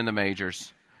majoring in the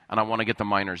majors, and I want to get the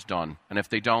minors done. And if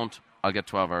they don't, I'll get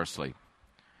 12 hours sleep.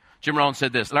 Jim Rohn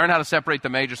said this, learn how to separate the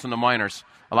majors from the minors.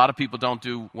 A lot of people don't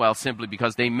do well simply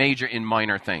because they major in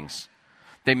minor things.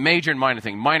 They major in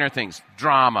minor things,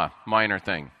 drama, minor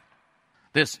thing.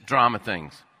 This, drama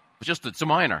things. It's a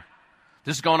minor.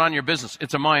 This is going on in your business,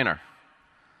 it's a minor.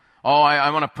 Oh,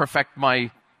 I want to perfect my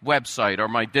website or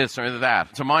my this or that.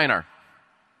 It's a minor.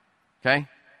 Okay?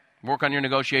 Work on your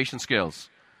negotiation skills.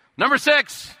 Number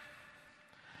 6.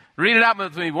 Read it out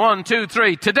with me. 1, 2,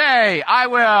 3. Today, I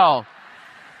will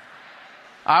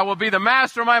be the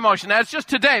master of my emotion. That's just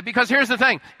today, because here's the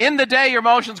thing. In the day, your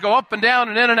emotions go up and down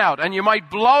and in and out, and you might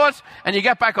blow it, and you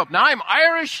get back up. Now, I'm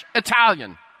Irish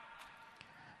Italian.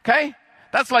 Okay?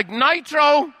 That's like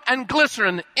nitro and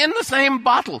glycerin in the same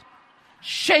bottle.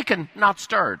 Shaken, not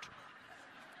stirred.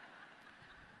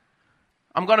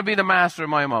 I'm going to be the master of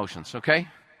my emotions, okay?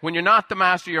 When you're not the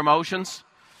master of your emotions,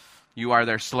 you are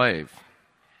their slave.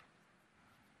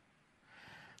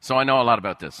 So I know a lot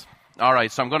about this. All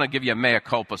right, so I'm going to give you a mea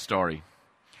culpa story.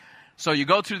 So you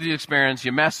go through the experience,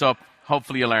 you mess up,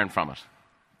 hopefully you learn from it.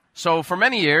 So for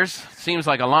many years, seems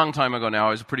like a long time ago now,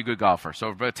 I was a pretty good golfer. So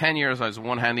for about 10 years, I was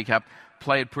one handicap,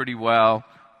 played pretty well.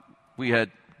 We had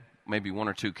maybe 1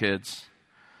 or 2 kids.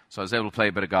 So I was able to play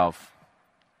a bit of golf,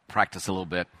 practice a little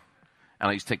bit. And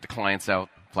I used to take the clients out,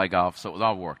 play golf, so it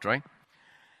all worked, right?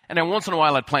 And then once in a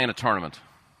while, I'd play in a tournament.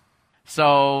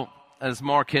 So as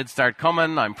more kids start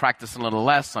coming, I'm practicing a little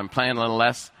less, I'm playing a little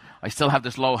less. I still have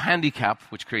this low handicap,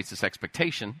 which creates this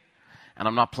expectation, and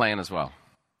I'm not playing as well.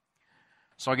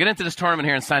 So I get into this tournament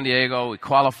here in San Diego. We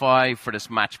qualify for this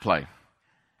match play.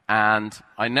 And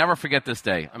I never forget this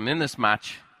day. I'm in this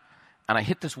match, and I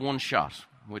hit this one shot,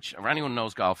 which, if anyone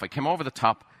knows golf, I came over the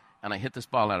top, and I hit this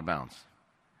ball out of bounds.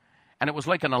 And it was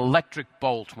like an electric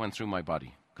bolt went through my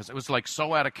body, because it was like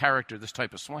so out of character, this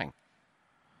type of swing.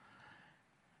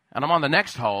 And I'm on the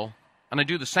next hole, and I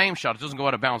do the same shot. It doesn't go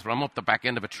out of bounds, but I'm up the back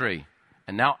end of a tree.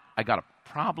 And now I got a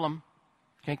problem.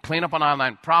 Okay, clean up on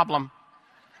online. Problem.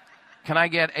 Can I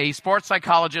get a sports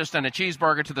psychologist and a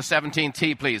cheeseburger to the 17th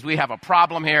tee, please? We have a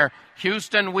problem here.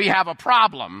 Houston, we have a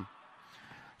problem.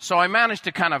 So I managed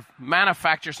to kind of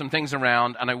manufacture some things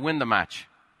around, and I win the match.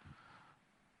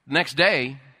 Next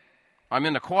day, I'm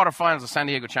in the quarterfinals of the San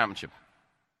Diego Championship.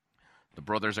 The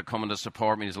brothers are coming to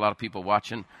support me. There's a lot of people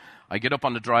watching. I get up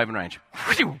on the driving range.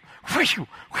 I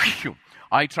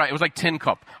try. It was like tin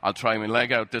cup. I'll try my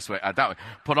leg out this way, that way.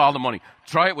 Put all the money.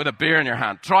 Try it with a beer in your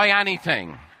hand. Try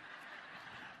anything.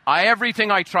 Everything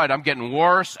I tried, I'm getting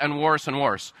worse and worse and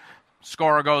worse.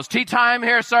 Scorer goes, tea time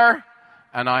here, sir.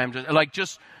 And I am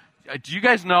just, do you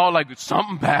guys know, like,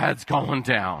 something bad's going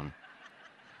down?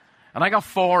 And I got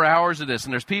 4 hours of this,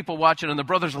 and there's people watching, and the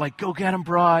brothers are like, go get him,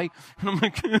 Bri. And I'm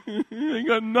like, I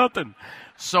got nothing.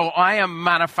 So I am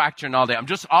manufacturing all day.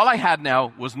 All I had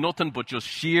now was nothing but just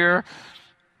sheer,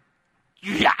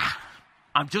 yeah.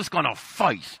 I'm just going to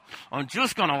fight. I'm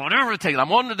just going to, whatever it takes.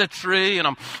 I'm under the tree, and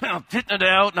I'm hitting it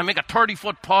out, and I make a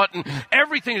 30-foot putt, and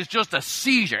everything is just a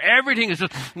seizure. Everything is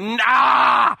just,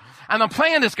 nah! And I'm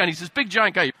playing this guy, and he's this big,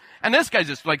 giant guy. And this guy's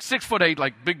just like 6'8",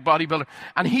 like big bodybuilder,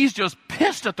 and he's just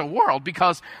pissed at the world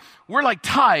because we're like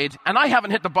tied, and I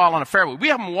haven't hit the ball on a fairway. We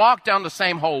haven't walked down the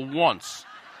same hole once.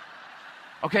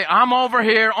 Okay, I'm over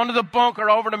here, under the bunker,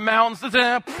 over the mountains,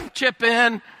 chip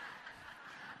in.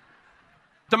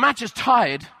 The match is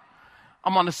tied.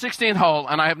 I'm on the 16th hole,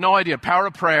 and I have no idea. Power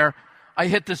of prayer. I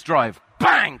hit this drive.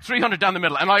 Bang! 300 down the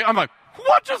middle. And I'm like,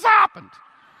 what just happened?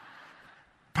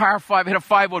 Par 5, hit a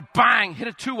 5-wood. Bang! Hit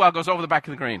a 2-wood, goes over the back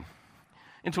of the green.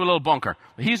 Into a little bunker.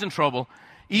 He's in trouble.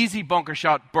 Easy bunker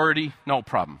shot, birdie, no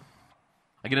problem.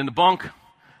 I get in the bunk,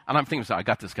 and I'm thinking, I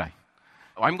got this guy.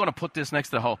 I'm going to put this next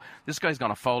to the hole. This guy's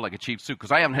going to fold like a cheap suit,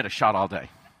 because I haven't hit a shot all day.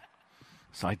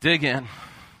 So I dig in.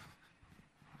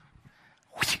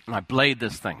 And I blade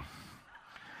this thing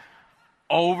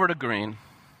over the green,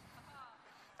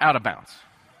 out of bounds.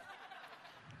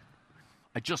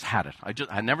 I just had it.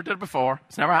 I never did it before.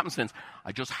 It's never happened since.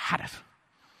 I just had it.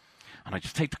 And I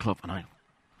just take the club and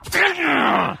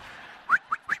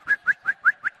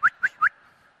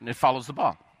and it follows the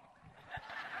ball.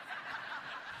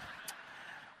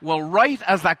 Well, right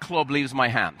as that club leaves my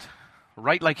hand,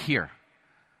 right like here,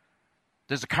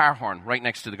 there's a car horn right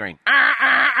next to the green.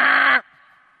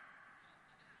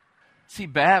 See,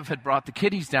 Bev had brought the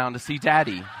kiddies down to see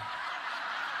Daddy.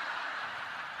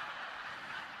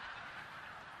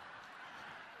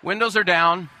 Windows are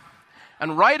down,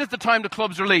 and right at the time the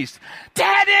club's released,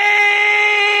 Daddy!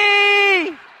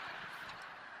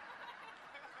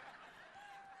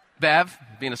 Bev,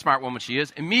 being a smart woman she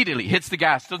is, immediately hits the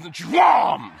gas, doesn't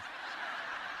drum!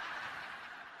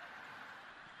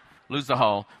 Lose the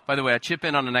hole. By the way, I chip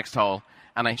in on the next hole,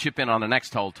 and I chip in on the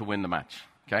next hole to win the match,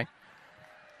 okay?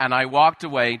 And I walked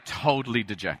away totally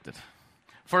dejected.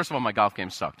 First of all, my golf game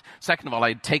sucked. Second of all, I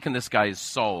had taken this guy's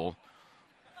soul,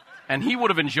 and he would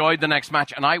have enjoyed the next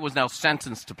match, and I was now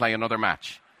sentenced to play another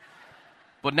match.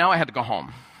 But now I had to go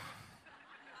home.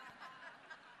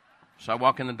 So I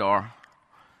walk in the door,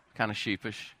 kind of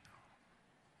sheepish.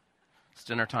 It's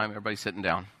dinner time, everybody's sitting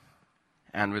down.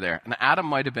 And we're there. And Adam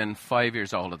might have been 5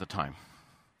 years old at the time.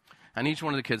 And each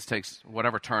one of the kids takes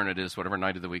whatever turn it is, whatever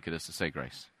night of the week it is, to say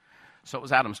grace. So it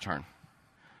was Adam's turn.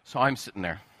 So I'm sitting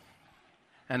there.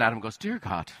 And Adam goes, Dear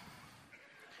God,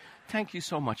 thank you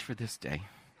so much for this day.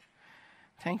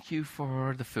 Thank you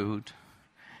for the food,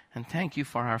 and thank you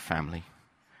for our family.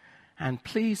 And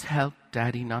please help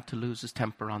Daddy not to lose his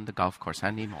temper on the golf course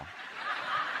anymore.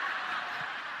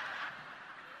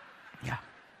 Yeah.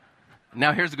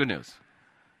 Now, here's the good news.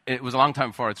 It was a long time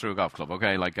before I threw a golf club,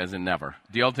 okay? Like, as in never.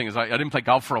 The old thing is I didn't play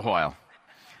golf for a while.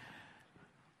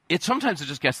 Sometimes it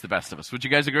just gets the best of us. Would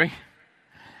you guys agree?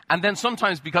 And then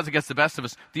sometimes, because it gets the best of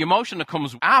us, the emotion that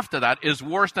comes after that is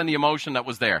worse than the emotion that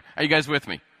was there. Are you guys with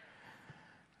me?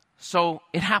 So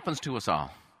it happens to us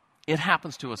all. It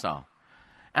happens to us all.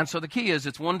 And so the key is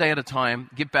it's one day at a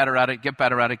time. Get better at it, get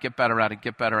better at it, get better at it,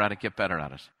 get better at it, get better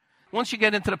at it. Once you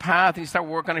get into the path and you start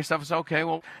working on yourself, it's okay,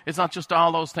 well, it's not just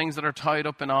all those things that are tied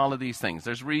up in all of these things.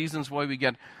 There's reasons why we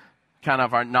get kind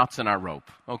of our knots in our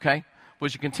rope, okay? But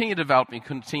as you continue to develop and you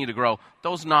continue to grow,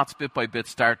 those knots bit by bit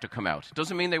start to come out. It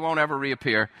doesn't mean they won't ever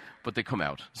reappear, but they come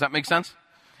out. Does that make sense?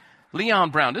 Leon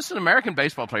Brown, this is an American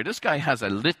baseball player. This guy has a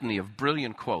litany of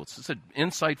brilliant quotes. It's an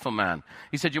insightful man.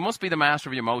 He said, you must be the master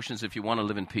of your emotions if you want to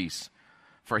live in peace.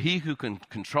 For he who can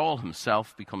control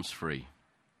himself becomes free.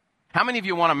 How many of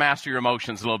you want to master your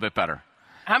emotions a little bit better?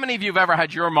 How many of you have ever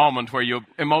had your moment where you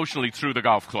emotionally threw the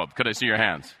golf club? Could I see your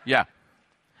hands? Yeah.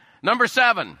 Number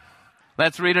 7.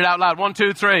 Let's read it out loud. 1,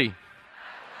 2, 3.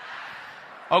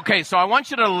 Okay, so I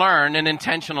want you to learn an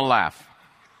intentional laugh.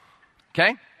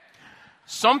 Okay?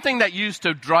 Something that used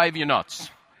to drive you nuts.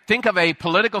 Think of a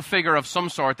political figure of some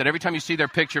sort that every time you see their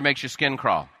picture makes your skin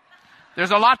crawl.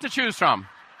 There's a lot to choose from.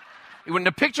 When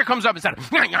the picture comes up, it's that.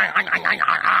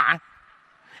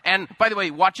 And by the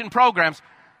way, watching programs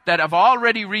that have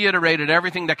already reiterated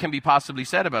everything that can be possibly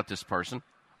said about this person,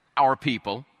 or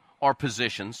people, or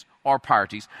positions, or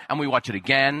parties, and we watch it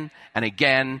again and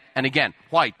again and again.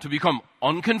 Why? To become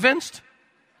unconvinced?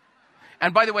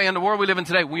 And by the way, in the world we live in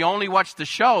today, we only watch the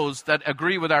shows that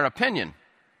agree with our opinion.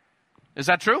 Is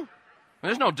that true?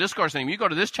 There's no discourse anymore. You go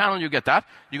to this channel, you get that.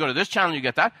 You go to this channel, you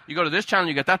get that. You go to this channel,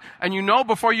 you get that. And you know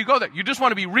before you go there, you just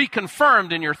want to be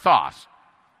reconfirmed in your thought.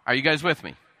 Are you guys with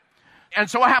me? And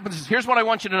so what happens is, here's what I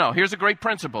want you to know. Here's a great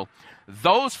principle.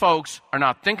 Those folks are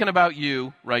not thinking about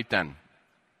you right then.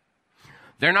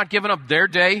 They're not giving up their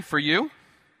day for you.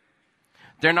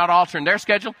 They're not altering their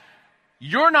schedule.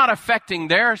 You're not affecting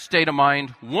their state of mind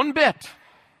one bit.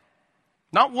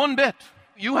 Not one bit.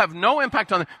 You have no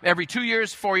impact on them. Every 2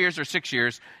 years, 4 years, or 6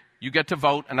 years, you get to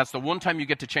vote, and that's the one time you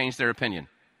get to change their opinion.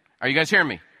 Are you guys hearing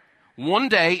me? One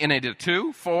day in either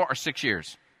 2, 4, or 6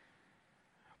 years.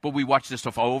 But we watch this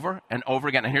stuff over and over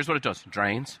again, and here's what it does.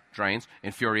 Drains,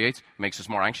 infuriates, makes us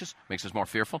more anxious, makes us more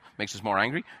fearful, makes us more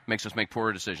angry, makes us make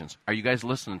poorer decisions. Are you guys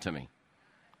listening to me?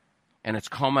 And it's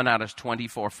coming at us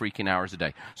 24 freaking hours a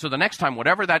day. So the next time,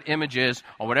 whatever that image is,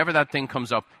 or whatever that thing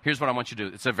comes up, here's what I want you to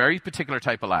do. It's a very particular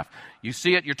type of laugh. You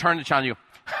see it, you turn the channel, you go,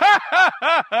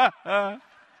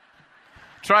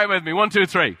 Try it with me. 1, 2,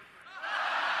 3.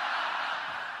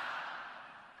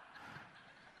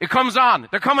 It comes on.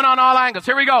 They're coming on all angles.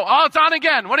 Here we go. Oh, it's on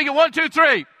again. What do you get? 1, 2,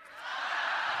 3.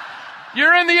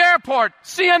 You're in the airport.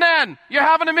 CNN. You're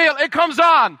having a meal. It comes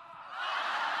on.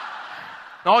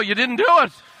 No, you didn't do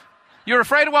it. You're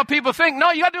afraid of what people think. No,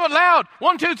 you got to do it loud.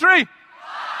 1, 2, 3.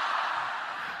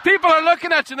 People are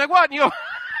looking at you and like, what? And you go,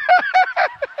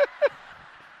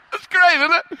 it's great,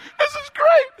 isn't it? This is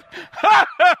great.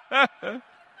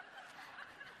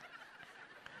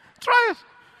 Try it.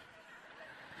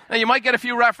 Now, you might get a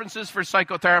few references for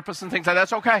psychotherapists and things like that.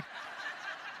 That's okay.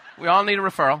 We all need a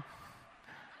referral.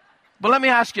 But let me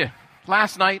ask you,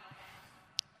 last night,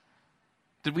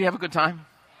 did we have a good time?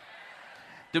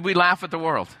 Did we laugh at the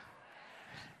world?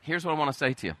 Here's what I want to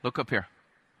say to you. Look up here.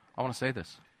 I want to say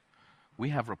this. We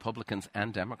have Republicans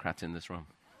and Democrats in this room.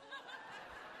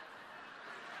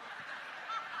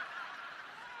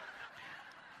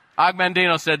 Og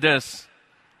Mandino said this: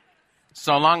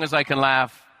 so long as I can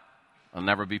laugh, I'll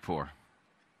never be poor.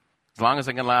 As long as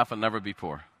I can laugh, I'll never be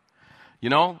poor. You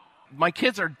know, my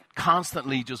kids are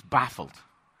constantly just baffled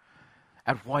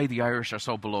at why the Irish are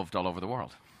so beloved all over the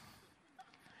world.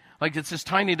 Like, it's this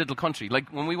tiny little country. Like,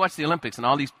 when we watch the Olympics and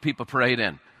all these people parade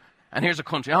in, and here's a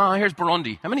country, here's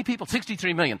Burundi. How many people?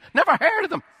 63 million. Never heard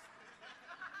of them.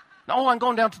 No, I'm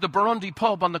going down to the Burundi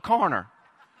pub on the corner.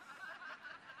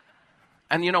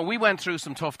 And, you know, we went through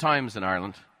some tough times in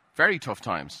Ireland. Very tough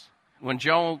times. When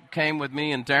Joe came with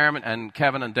me and Dermot and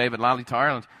Kevin and David Lally to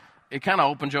Ireland, it kind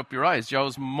of opened up your eyes.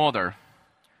 Joe's mother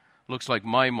looks like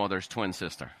my mother's twin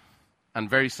sister. And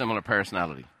very similar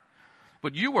personality.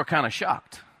 But you were kind of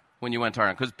shocked when you went to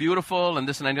Ireland, because beautiful and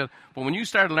this and that. But when you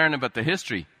started learning about the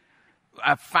history,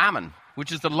 a famine,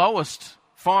 which is the lowest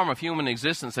form of human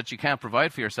existence that you can't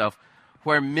provide for yourself,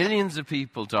 where millions of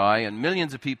people die and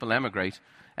millions of people emigrate,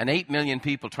 and 8 million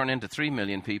people turn into 3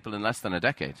 million people in less than a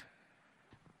decade.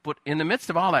 But in the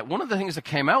midst of all that, one of the things that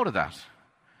came out of that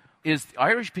is the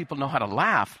Irish people know how to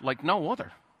laugh like no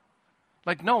other.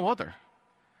 Like no other.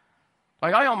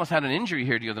 Like, I almost had an injury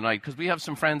here the other night because we have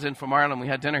some friends in from Ireland. We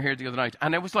had dinner here the other night.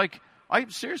 And it was like,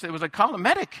 seriously, it was like, call a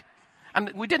medic.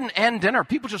 And we didn't end dinner.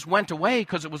 People just went away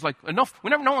because it was like, enough.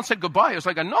 No one said goodbye. It was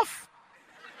like, enough.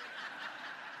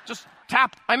 Just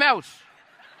tap, I'm out.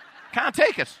 Can't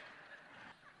take it.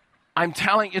 I'm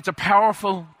telling you, it's a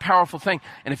powerful, powerful thing.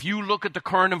 And if you look at the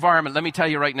current environment, let me tell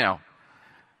you right now,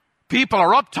 people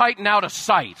are uptight and out of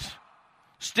sight.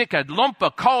 Stick a lump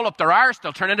of coal up their arse,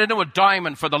 they'll turn it into a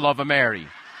diamond, for the love of Mary.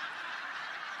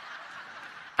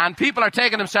 And people are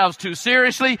taking themselves too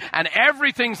seriously, and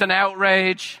everything's an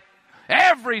outrage.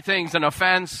 Everything's an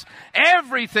offense.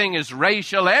 Everything is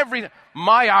racial.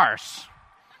 My arse.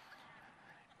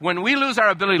 When we lose our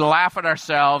ability to laugh at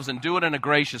ourselves and do it in a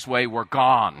gracious way, we're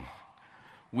gone.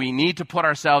 We need to put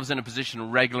ourselves in a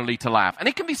position regularly to laugh. And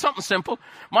it can be something simple.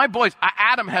 My boys,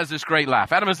 Adam has this great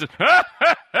laugh. Adam has this,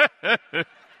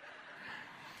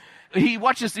 he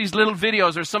watches these little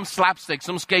videos or some slapstick,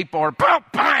 some skateboard, bang,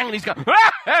 bang, and he's going,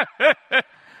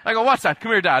 I go, what's that?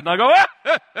 Come here, Dad. And I go,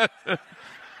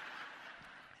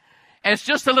 and it's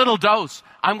just a little dose.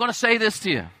 I'm going to say this to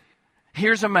you.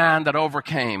 Here's a man that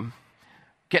overcame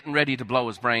getting ready to blow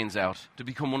his brains out to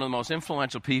become one of the most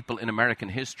influential people in American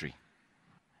history.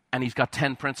 And he's got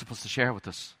 10 principles to share with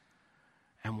us.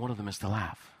 And one of them is to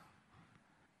laugh.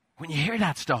 When you hear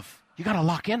that stuff, you got to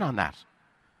lock in on that.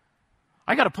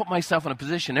 I got to put myself in a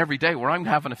position every day where I'm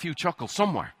having a few chuckles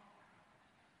somewhere.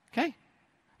 Okay?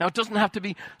 Now, it doesn't have to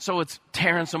be so it's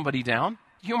tearing somebody down.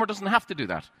 Humor doesn't have to do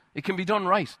that. It can be done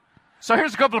right. So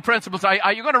here's a couple of principles.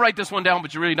 You're going to write this one down,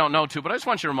 but you really don't know to. But I just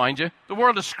want you to remind you, the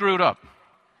world is screwed up.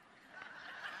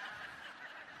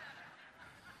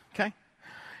 Okay?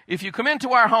 If you come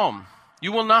into our home,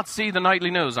 you will not see the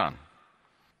nightly news on.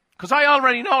 Because I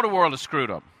already know the world is screwed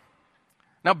up.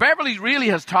 Now, Beverly really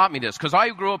has taught me this, because I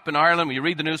grew up in Ireland where you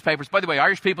read the newspapers. By the way,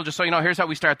 Irish people, just so you know, here's how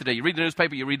we start the day. You read the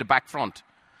newspaper, you read the back front.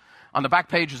 On the back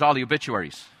page is all the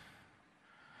obituaries.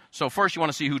 So first you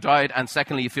want to see who died, and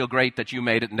secondly, you feel great that you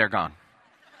made it and they're gone.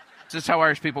 This is how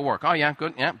Irish people work. Oh, yeah,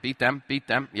 good, yeah, beat them,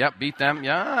 yeah, beat them,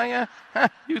 yeah,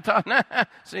 you thought, nah,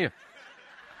 see you.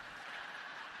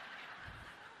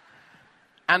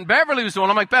 And Beverly was the one,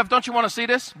 I'm like, Bev, don't you want to see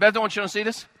this? Bev, don't you want to see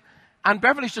this? And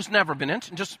Beverly's just never been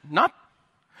into, just not.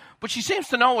 But she seems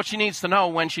to know what she needs to know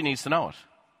when she needs to know it.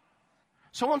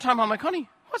 So one time I'm like, honey,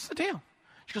 what's the deal?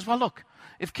 She goes, well, look,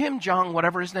 if Kim Jong,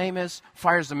 whatever his name is,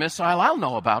 fires a missile, I'll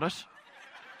know about it.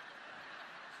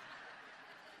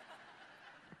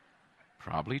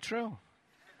 Probably true.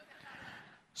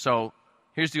 So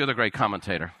here's the other great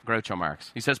commentator, Groucho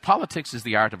Marx. He says, politics is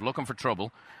the art of looking for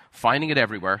trouble, finding it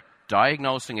everywhere,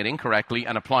 diagnosing it incorrectly,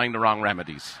 and applying the wrong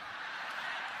remedies.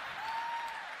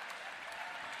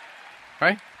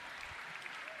 Right?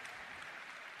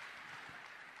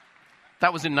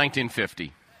 That was in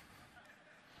 1950.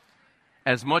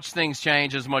 As much things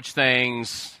change, as much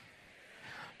things...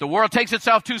 The world takes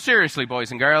itself too seriously, boys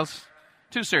and girls.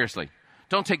 Too seriously.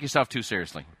 Don't take yourself too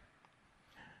seriously.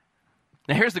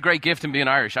 Now, here's the great gift in being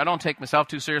Irish. I don't take myself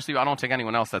too seriously. I don't take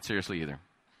anyone else that seriously either.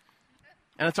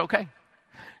 And it's okay.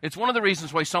 It's one of the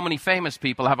reasons why so many famous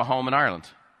people have a home in Ireland.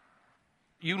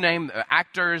 You name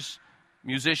actors,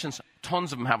 musicians,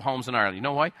 tons of them have homes in Ireland. You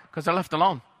know why? Because they're left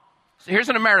alone. So here's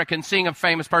an American seeing a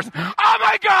famous person. Oh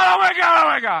my God, oh my God, oh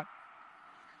my God.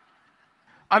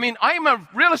 I mean, I'm a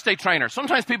real estate trainer.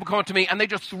 Sometimes people come up to me and they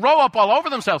just throw up all over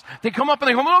themselves. They come up and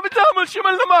they go,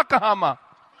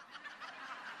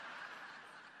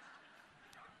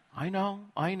 I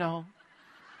know.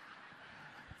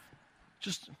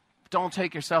 Just don't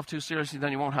take yourself too seriously,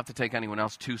 then you won't have to take anyone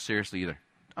else too seriously either.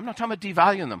 I'm not talking about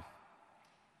devaluing them.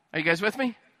 Are you guys with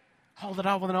me? Hold it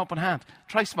out with an open hand.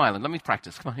 Try smiling. Let me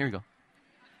practice. Come on, here you go.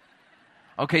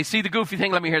 Okay, see the goofy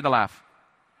thing? Let me hear the laugh.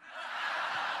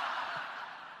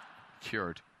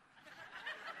 Cured.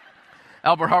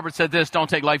 Albert Hubbard said this, don't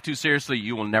take life too seriously.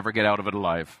 You will never get out of it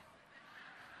alive.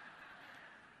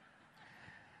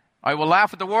 I will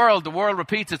laugh at the world. The world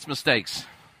repeats its mistakes.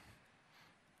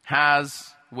 Has,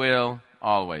 will,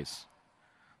 always.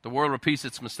 The world repeats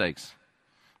its mistakes.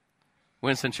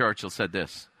 Winston Churchill said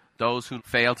this, those who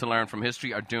fail to learn from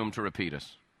history are doomed to repeat it.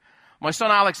 My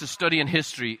son Alex is studying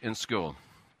history in school.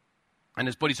 And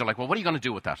his buddies are like, well, what are you going to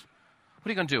do with that? What are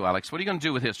you going to do, Alex? What are you going to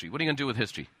do with history? What are you going to do with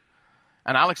history?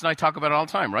 And Alex and I talk about it all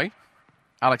the time, right?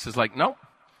 Alex is like, no.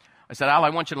 I said, Al, I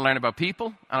want you to learn about people,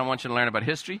 and I want you to learn about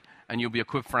history, and you'll be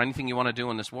equipped for anything you want to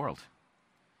do in this world.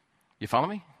 You follow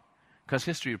me? Because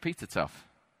history repeats itself.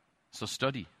 So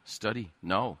study,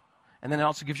 know. And then it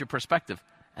also gives you perspective,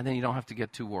 and then you don't have to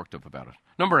get too worked up about it.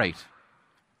 Number 8.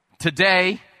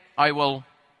 Today I'll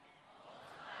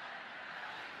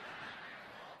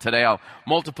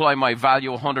multiply my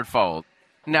value 100-fold.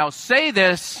 Now say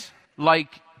this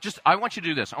like, I want you to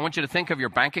do this. I want you to think of your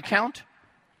bank account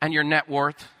and your net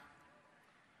worth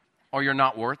or your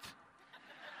not worth.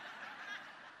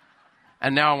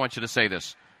 And now I want you to say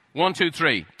this. 1, 2,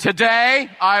 3. Today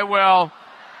I will.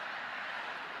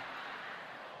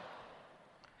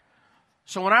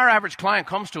 So when our average client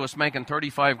comes to us making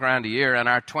 35 grand a year and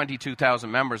our 22,000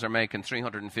 members are making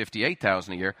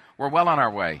 358,000 a year, we're well on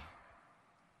our way.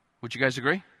 Would you guys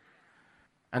agree?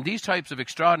 And these types of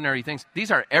extraordinary things, these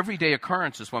are everyday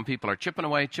occurrences when people are chipping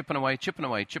away, doing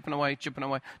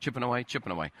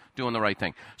the right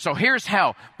thing. So here's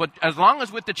how. But as long as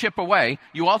with the chip away,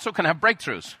 you also can have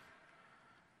breakthroughs.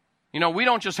 You know, we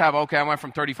don't just have, okay, I went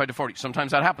from 35 to 40.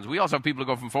 Sometimes that happens. We also have people who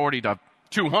go from 40 to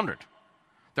 200.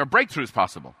 There are breakthroughs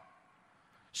possible.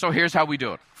 So here's how we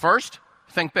do it. First,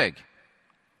 think big.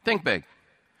 Think big.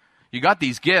 You got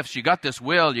these gifts, you got this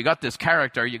will, you got this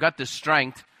character, you got this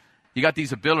strength, you got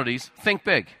these abilities. Think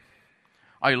big.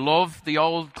 I love the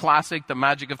old classic, The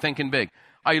Magic of Thinking Big.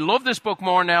 I love this book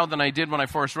more now than I did when I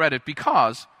first read it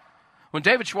because when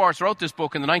David Schwartz wrote this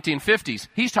book in the 1950s,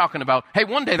 he's talking about, hey,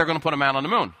 one day they're going to put a man on the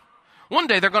moon. One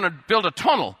day they're going to build a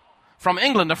tunnel from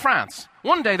England to France.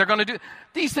 One day they're going to do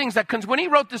these things that, when he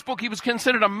wrote this book, he was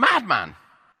considered a madman.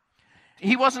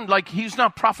 He wasn't like, he's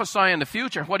not prophesying the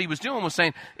future. What he was doing was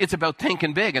saying, it's about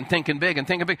thinking big and thinking big and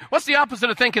thinking big. What's the opposite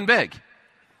of thinking big?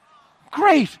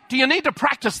 Great. Do you need to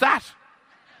practice that?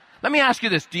 Let me ask you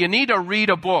this. Do you need to read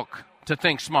a book to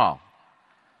think small?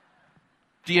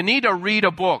 Do you need to read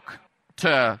a book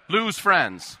to lose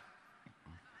friends?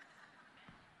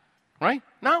 Right?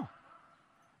 No.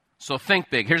 So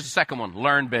think big. Here's the second one.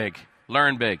 Learn big.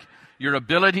 Learn big. Your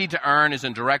ability to earn is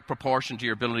in direct proportion to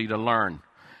your ability to learn.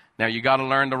 Now, you got to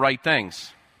learn the right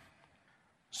things.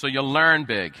 So you'll learn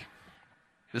big.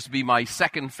 This will be my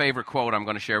second favorite quote I'm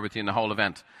going to share with you in the whole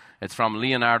event. It's from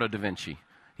Leonardo da Vinci.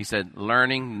 He said,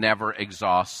 learning never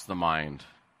exhausts the mind.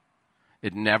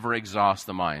 It never exhausts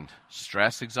the mind.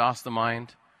 Stress exhausts the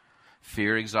mind.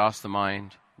 Fear exhausts the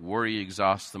mind. Worry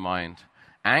exhausts the mind.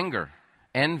 Anger,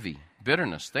 envy,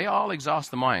 bitterness, they all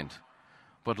exhaust the mind.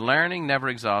 But learning never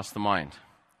exhausts the mind.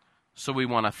 So we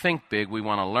want to think big, we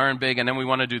want to learn big, and then we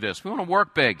want to do this. We want to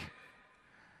work big.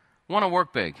 We want to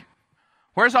work big.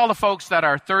 Where's all the folks that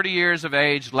are 30 years of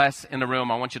age, less in the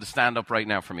room? I want you to stand up right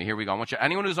now for me. Here we go. I want you,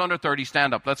 anyone who's under 30,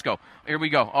 stand up. Let's go. Here we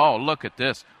go. Oh, look at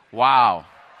this. Wow.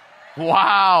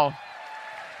 Wow.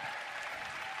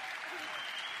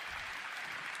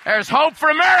 There's hope for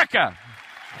America.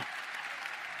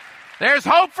 There's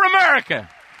hope for America.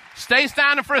 Stay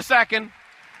standing for a second.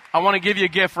 I want to give you a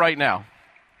gift right now.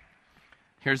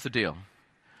 Here's the deal.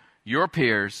 Your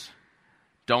peers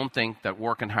don't think that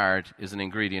working hard is an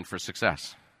ingredient for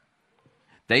success.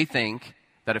 They think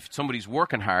that if somebody's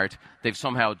working hard, they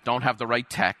somehow don't have the right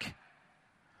tech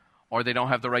or they don't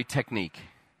have the right technique.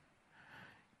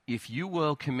 If you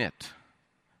will commit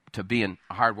to being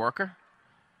a hard worker,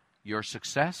 your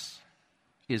success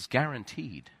is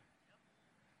guaranteed.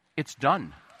 It's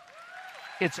done.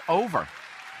 It's over.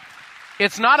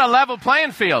 It's not a level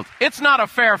playing field. It's not a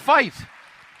fair fight.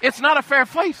 It's not a fair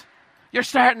fight. You're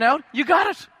starting out. You got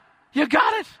it. You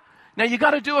got it. Now, you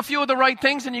got to do a few of the right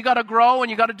things, and you got to grow,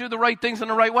 and you got to do the right things in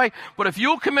the right way. But if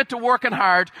you'll commit to working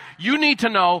hard, you need to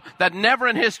know that never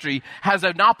in history has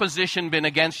an opposition been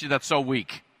against you that's so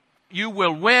weak. You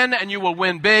will win, and you will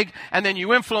win big, and then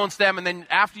you influence them, and then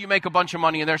after you make a bunch of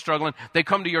money and they're struggling, they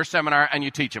come to your seminar and you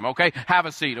teach them, okay? Have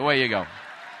a seat. Away you go.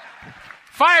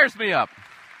 Fires me up.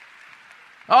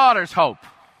 Oh, there's hope.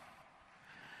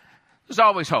 There's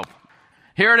always hope.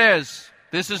 Here it is.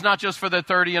 This is not just for the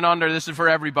 30 and under. This is for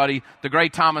everybody. The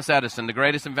great Thomas Edison, the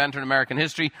greatest inventor in American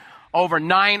history. Over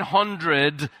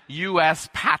 900 U.S.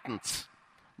 patents.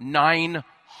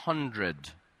 900.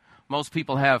 Most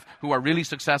people who are really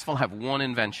successful have one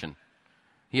invention.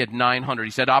 He had 900.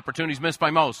 He said opportunities missed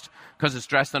by most because it's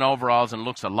dressed in overalls and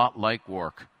looks a lot like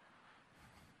work.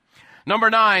 Number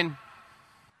 9.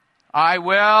 I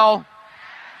will.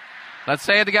 Let's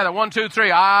say it together. 1, 2,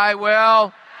 3. I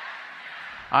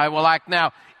will act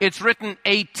now. It's written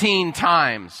 18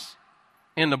 times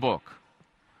in the book.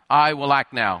 I will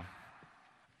act now.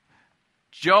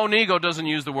 Joe Nego doesn't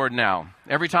use the word now.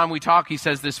 Every time we talk, he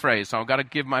says this phrase. So I've got to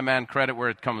give my man credit where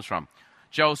it comes from.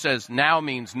 Joe says now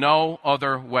means no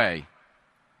other way.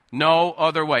 No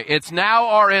other way. It's now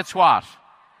or it's what?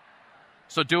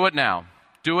 So do it now.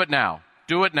 Do it now.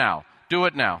 Do it now. Do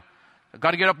it now. I've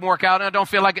got to get up and work out and I don't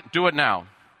feel like it. Do it now.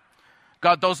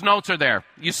 God, those notes are there.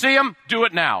 You see them? Do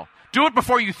it now. Do it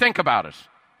before you think about it.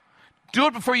 Do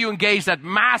it before you engage that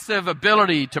massive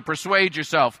ability to persuade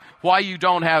yourself why you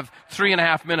don't have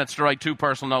 3.5 minutes to write 2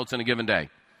 personal notes in a given day.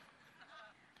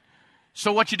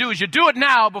 So what you do is you do it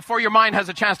now before your mind has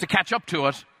a chance to catch up to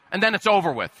it, and then it's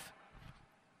over with.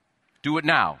 Do it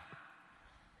now.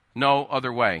 No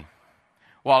other way.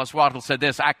 Wallace Wattle said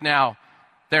this, act now.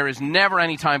 There is never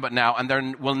any time but now, and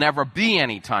there will never be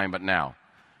any time but now.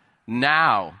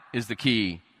 Now is the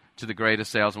key to the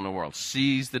greatest salesman in the world.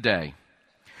 Seize the day.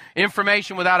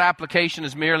 Information without application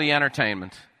is merely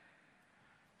entertainment.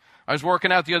 I was working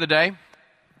out the other day.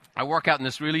 I work out in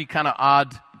this really kind of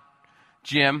odd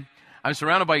gym. I'm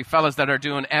surrounded by fellas that are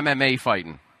doing MMA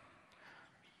fighting.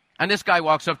 And this guy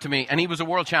walks up to me, and he was a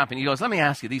world champion. He goes, let me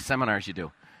ask you, these seminars you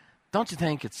do, don't you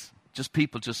think it's just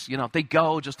people just, they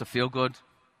go just to feel good?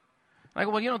 I go,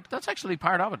 well, that's actually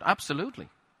part of it. Absolutely.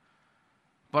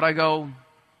 But I go,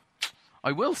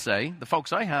 I will say, the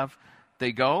folks I have,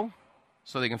 they go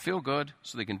so they can feel good,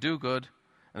 so they can do good,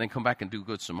 and then come back and do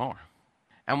good some more.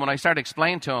 And when I started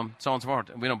explaining to him, so on and so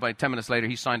forth, by 10 minutes later,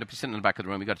 he signed up. He's sitting in the back of the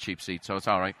room. He got a cheap seat, so it's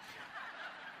all right.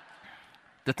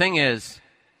 The thing is,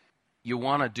 you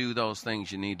want to do those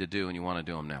things you need to do, and you want to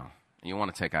do them now. And you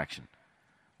want to take action.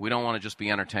 We don't want to just be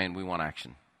entertained. We want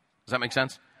action. Does that make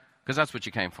sense? Because that's what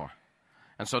you came for.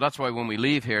 And so that's why when we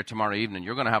leave here tomorrow evening,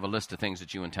 you're going to have a list of things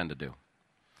that you intend to do.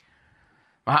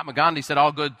 Mahatma Gandhi said,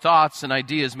 all good thoughts and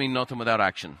ideas mean nothing without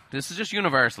action. This is just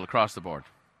universal across the board.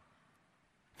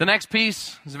 The next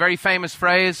piece is a very famous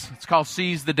phrase. It's called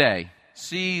seize the day.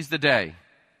 Seize the day.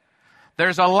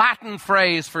 There's a Latin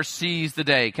phrase for seize the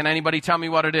day. Can anybody tell me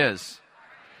what it is?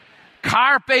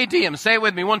 Carpe diem. Say it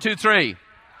with me. 1, 2, 3.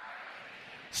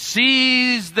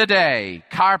 Seize the day.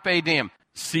 Carpe diem.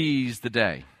 Seize the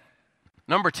day.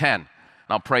 Number 10. And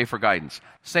I'll pray for guidance.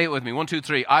 Say it with me. 1, 2,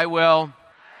 3. I will.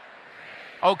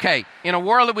 Okay. In a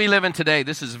world that we live in today,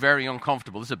 this is very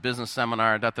uncomfortable. This is a business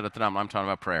seminar. I'm talking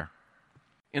about prayer.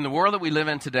 In the world that we live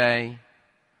in today,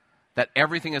 that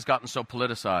everything has gotten so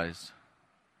politicized,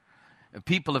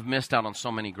 people have missed out on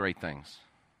so many great things.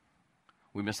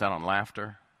 We miss out on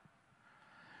laughter.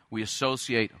 We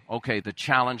associate, the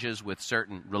challenges with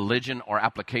certain religion or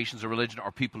applications of religion or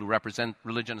people who represent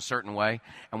religion a certain way,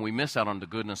 and we miss out on the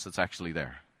goodness that's actually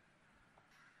there.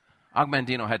 Og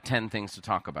Mandino had 10 things to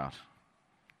talk about.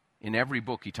 In every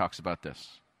book, he talks about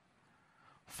this.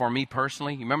 For me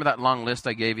personally, you remember that long list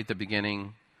I gave you at the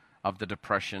beginning of the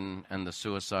depression and the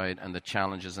suicide and the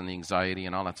challenges and the anxiety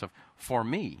and all that stuff? For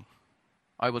me,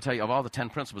 I will tell you, of all the 10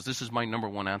 principles, this is my number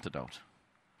 1 antidote.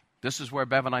 This is where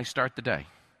Bev and I start the day.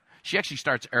 She actually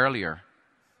starts earlier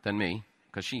than me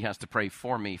because she has to pray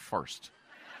for me first.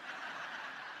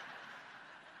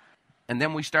 And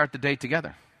then we start the day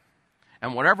together.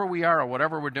 And whatever we are or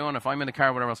whatever we're doing, if I'm in the car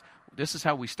or whatever else, this is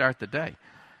how we start the day.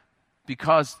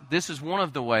 Because this is one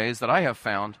of the ways that I have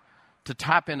found to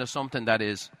tap into something that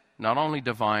is not only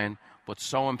divine, but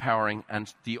so empowering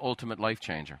and the ultimate life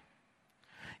changer.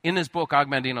 In his book, Og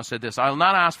Mandino said this, I will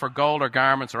not ask for gold or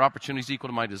garments or opportunities equal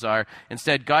to my desire.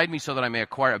 Instead, guide me so that I may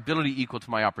acquire ability equal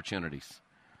to my opportunities.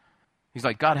 He's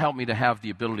like, God, help me to have the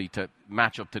ability to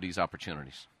match up to these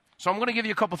opportunities. So I'm going to give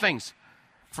you a couple things.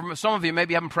 For some of you,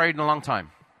 maybe you haven't prayed in a long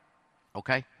time.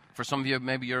 Okay? For some of you,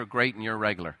 maybe you're great and you're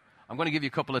regular. I'm going to give you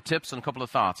a couple of tips and a couple of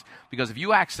thoughts. Because if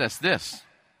you access this,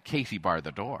 Katie bar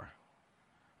the door.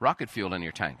 Rocket fuel in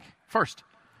your tank. First,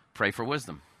 pray for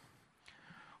wisdom.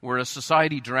 We're a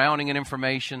society drowning in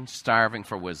information, starving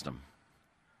for wisdom.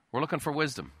 We're looking for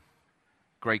wisdom.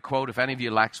 Great quote, if any of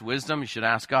you lacks wisdom, you should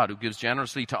ask God, who gives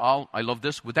generously to all. I love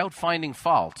this, without finding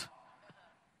fault,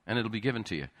 and it'll be given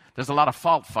to you. There's a lot of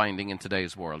fault finding in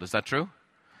today's world. Is that true?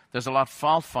 There's a lot of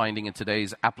fault finding in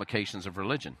today's applications of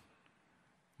religion.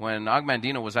 When Og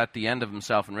Mandino was at the end of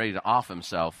himself and ready to off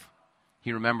himself,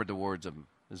 he remembered the words of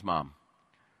his mom.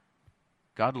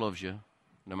 God loves you,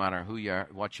 no matter who you are,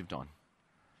 what you've done.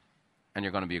 And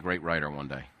you're going to be a great writer one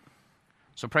day.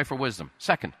 So pray for wisdom.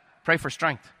 Second, pray for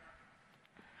strength.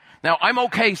 Now, I'm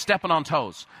okay stepping on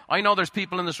toes. I know there's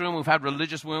people in this room who've had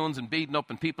religious wounds and beaten up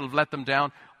and people have let them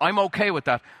down. I'm okay with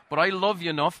that. But I love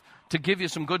you enough to give you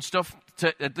some good stuff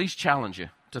to at least challenge you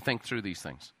to think through these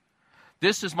things.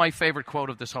 This is my favorite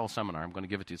quote of this whole seminar. I'm going to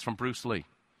give it to you. It's from Bruce Lee.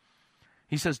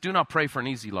 He says, do not pray for an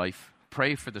easy life.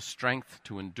 Pray for the strength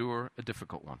to endure a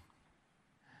difficult one.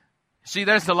 See,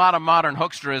 there's a lot of modern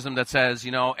hucksterism that says,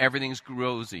 everything's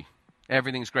rosy.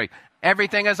 Everything's great.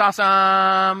 Everything is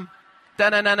awesome.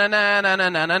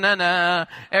 Da-na-na-na-na-na-na-na-na-na.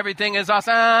 Everything is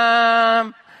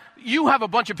awesome. You have a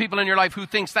bunch of people in your life who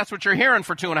thinks that's what you're hearing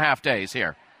for 2.5 days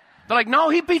here. They're like, no,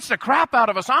 he beats the crap out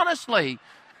of us, honestly.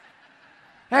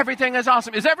 Everything is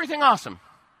awesome. Is everything awesome?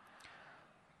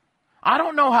 I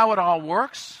don't know how it all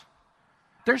works.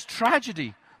 There's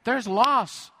tragedy. There's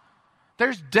loss.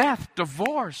 There's death,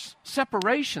 divorce,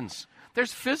 separations.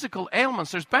 There's physical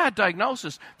ailments. There's bad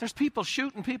diagnosis. There's people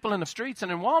shooting people in the streets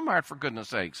and in Walmart, for goodness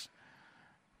sakes.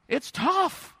 It's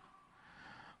tough.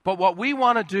 But what we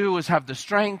want to do is have the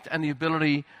strength and the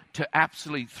ability to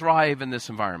absolutely thrive in this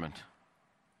environment.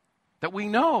 That we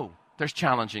know there's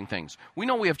challenging things. We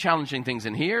know we have challenging things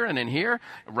in here,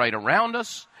 right around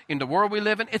us, in the world we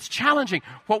live in. It's challenging.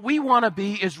 What we want to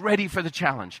be is ready for the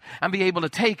challenge and be able to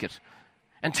take it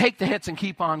and take the hits and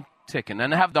keep on ticking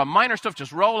and have the minor stuff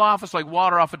just roll off us like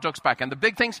water off a duck's back. And the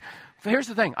big things, here's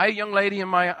the thing. I had a young lady in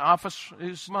my office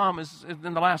whose mom is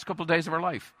in the last couple of days of her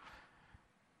life.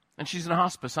 And she's in a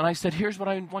hospice. And I said, here's what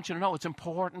I want you to know. It's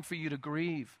important for you to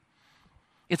grieve.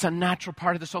 It's a natural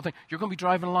part of this whole thing. You're going to be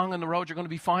driving along on the road. You're going to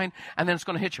be fine. And then it's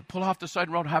going to hit you. Pull off the side of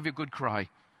the road, have your good cry.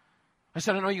 I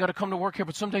said, I know you got to come to work here,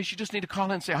 but some days you just need to call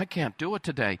in and say, I can't do it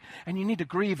today. And you need to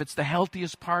grieve. It's the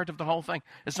healthiest part of the whole thing.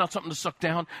 It's not something to suck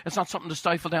down. It's not something to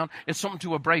stifle down. It's something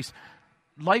to embrace.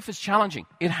 Life is challenging.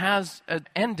 It has an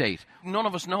end date. None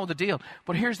of us know the deal.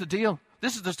 But here's the deal.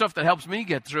 This is the stuff that helps me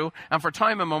get through. And for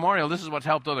time immemorial, this is what's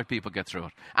helped other people get through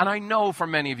it. And I know for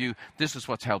many of you, this is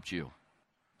what's helped you.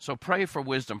 So pray for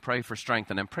wisdom, pray for strength,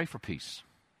 and then pray for peace.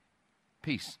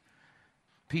 Peace.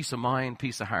 Peace of mind,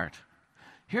 peace of heart.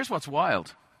 Here's what's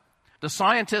wild. The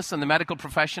scientists and the medical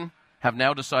profession have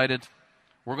now decided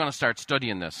we're going to start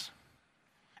studying this.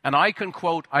 And I can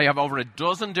quote, I have over a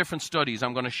dozen different studies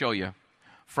I'm going to show you,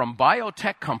 from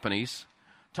biotech companies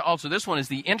to also, this one is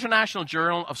the International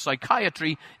Journal of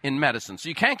Psychiatry in Medicine. So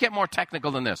you can't get more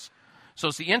technical than this. So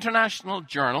it's the International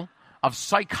Journal of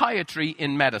Psychiatry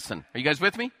in Medicine. Are you guys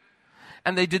with me?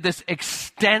 And they did this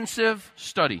extensive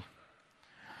study,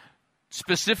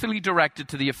 specifically directed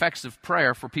to the effects of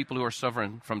prayer for people who are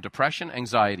suffering from depression,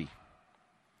 anxiety.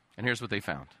 And here's what they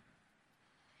found.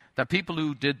 That people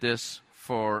who did this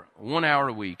for 1 hour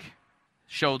a week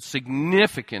showed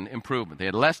significant improvement. They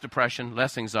had less depression,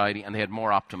 less anxiety, and they had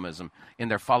more optimism in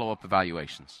their follow-up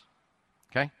evaluations.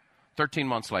 Okay? 13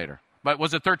 months later. But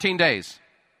was it 13 days?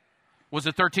 Was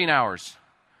it 13 hours?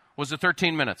 Was it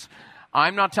 13 minutes?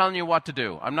 I'm not telling you what to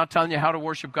do. I'm not telling you how to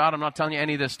worship God. I'm not telling you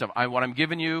any of this stuff. What I'm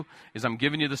giving you is I'm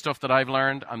giving you the stuff that I've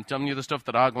learned. I'm telling you the stuff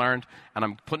that I've learned, and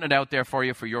I'm putting it out there for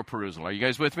you for your perusal. Are you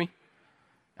guys with me?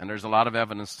 And there's a lot of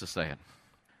evidence to say it.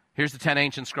 Here's the 10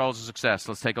 ancient scrolls of success.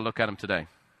 Let's take a look at them today.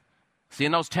 See,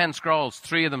 in those 10 scrolls,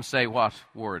 3 of them say what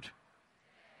word?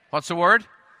 What's the word?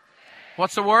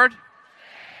 What's the word?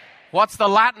 What's the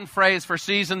Latin phrase for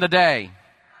seize in the day?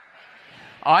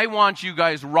 I want you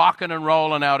guys rocking and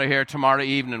rolling out of here tomorrow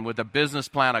evening with a business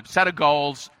plan, a set of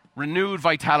goals, renewed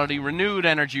vitality, renewed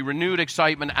energy, renewed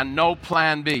excitement, and no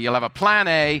plan B. You'll have a plan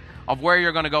A of where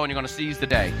you're going to go, and you're going to seize the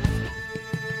day.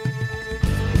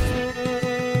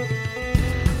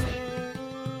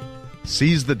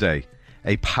 Seize the day,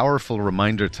 a powerful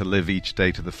reminder to live each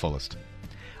day to the fullest.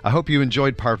 I hope you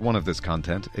enjoyed part 1 of this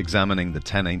content, examining the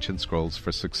 10 ancient scrolls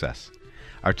for success.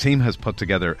 Our team has put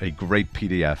together a great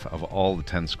PDF of all the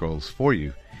 10 scrolls for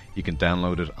you You can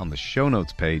download it on the show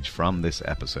notes page from this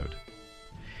episode.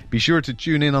 Be sure to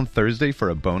tune in on Thursday for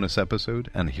a bonus episode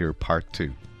and hear part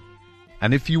 2.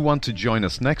 And if you want to join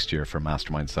us next year for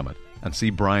Mastermind Summit and see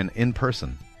Brian in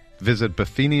person, visit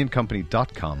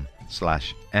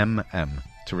buffiniancompany.com/mm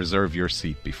to reserve your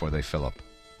seat before they fill up.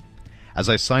 As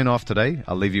I sign off today,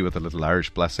 I'll leave you with a little Irish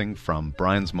blessing from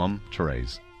Brian's mum,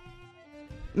 Therese.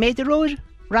 May the road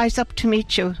rise up to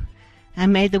meet you,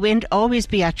 and may the wind always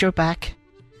be at your back.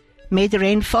 May the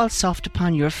rain fall soft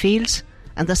upon your fields,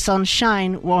 and the sun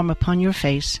shine warm upon your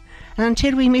face. And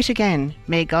until we meet again,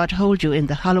 may God hold you in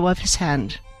the hollow of his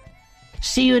hand.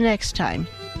 See you next time.